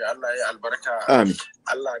kake Allah ya albarka. Amin.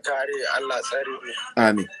 Allah kare Allah tsare.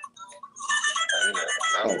 Amin.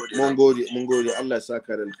 Mun gode Allah ya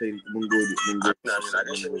saka da alkhairi mun gode.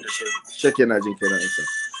 Sheikh yana jin kana ansa.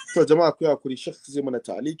 To jama'a ku hakuri Sheikh zai mana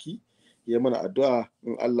ta'aliki ya mana addu'a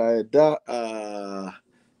in Allah ya yarda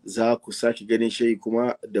za ku saki ganin shi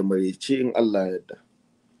kuma da marece in Allah ya yarda.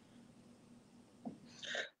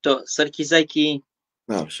 To sarki zaki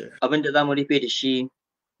abinda za mu rufe da shi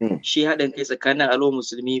shi haɗin kai tsakanin al'ummar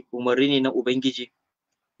musulmi umarni ne na Ubangiji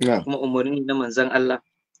kuma umarni ne na manzon Allah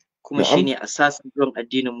kuma shi ne asasin zuwan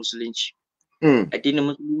addinin musulunci. Addinin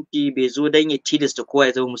musulunci bai zo don ya tilasta kowa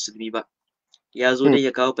ya zama musulmi ba, ya zo don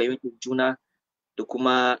ya kawo fahimtar juna da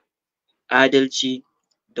kuma adalci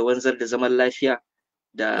da wanzar da zaman lafiya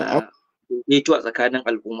da daidaito a tsakanin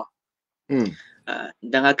al'umma.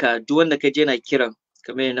 Don haka duk wanda ka je na kiran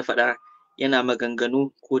kamar yadda na faɗa yana maganganu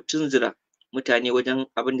ko tunzura mutane wajen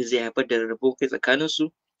abin da zai haifar da rarrabo kai tsakaninsu,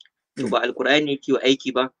 to ba alkur'ani yake wa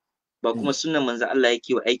aiki ba, ba kuma sunnan manzo Allah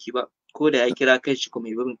yake wa aiki ba, ko da ya kira kanshi kuma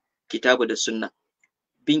bin kitabu da sunna.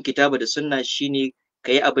 Bin kitabu da sunna shine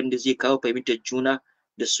ka yi abin da zai kawo fahimtar juna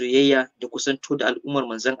da soyayya da kusanto da al'ummar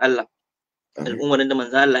manzon Allah. Al'ummar da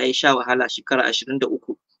manzon Allah ya sha wahala shekara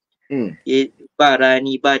 23. Ba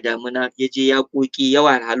rani ba damuna ya je ya koki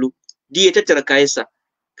yawa halu duk ya tattara kayansa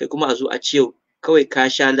kai kuma a zo a ce kawai ka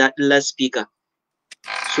sha daɗin loudspeaker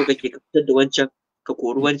so kake ka fitar da wancan ka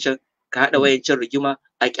kori wancan ka haɗa wayancan rigima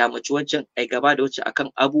a kyamaci wancan ai gaba da wancan akan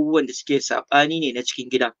abubuwan da suke saɓani ne na cikin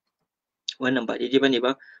gida. Wannan ba daidai bane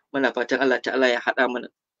ba. Muna fatan Allah ta'ala ya haɗa mana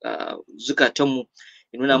zukatanmu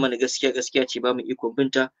ya nuna mana gaskiya ce ba mu ikon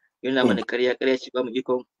binta, ya nuna mana ƙarya ce ba mu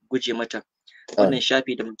ikon guje mata. Wannan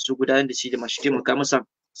shafi da masu gudanar da shi da masu taimaka masa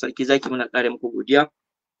sarki zaki muna ƙara muku godiya.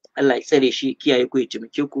 Allah ya tsare shi kiyaye ku ya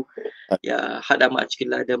taimake ku ya haɗa mu a cikin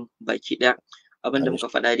ladan baki ɗaya. Abinda muka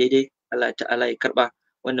faɗa daidai Allah ta'ala ya karɓa,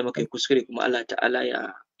 wanda muka yi kuskure kuma Allah ta'ala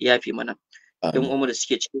ya yafe mana. Don umar da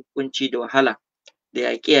suke cikin kunci da wahala da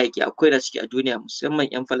yaƙe-yaƙe akwai da suke a duniya musamman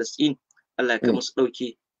 'yan Falasɗin, Allah ya kai musu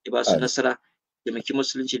ɗauki ya ba su nasara, taimaki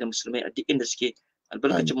musulunci da musulmai a duk inda suke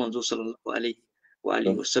albarkacin manzo sallallahu alaihi wa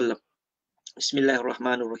alihi wa sallam. Bismillahir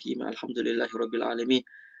rahmanir rahim alhamdulillahi rabbil alamin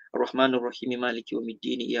الرحمن الرحيم مالك يوم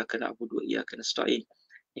الدين إياك نعبد وإياك نستعين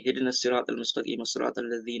اهدنا الصراط المستقيم صراط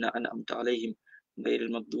الذين أنعمت عليهم غير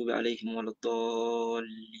المغضوب عليهم ولا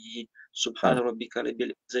الضالين سبحان ربك رب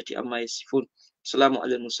العزة عما يصفون سلام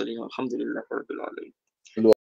على المرسلين والحمد لله رب العالمين.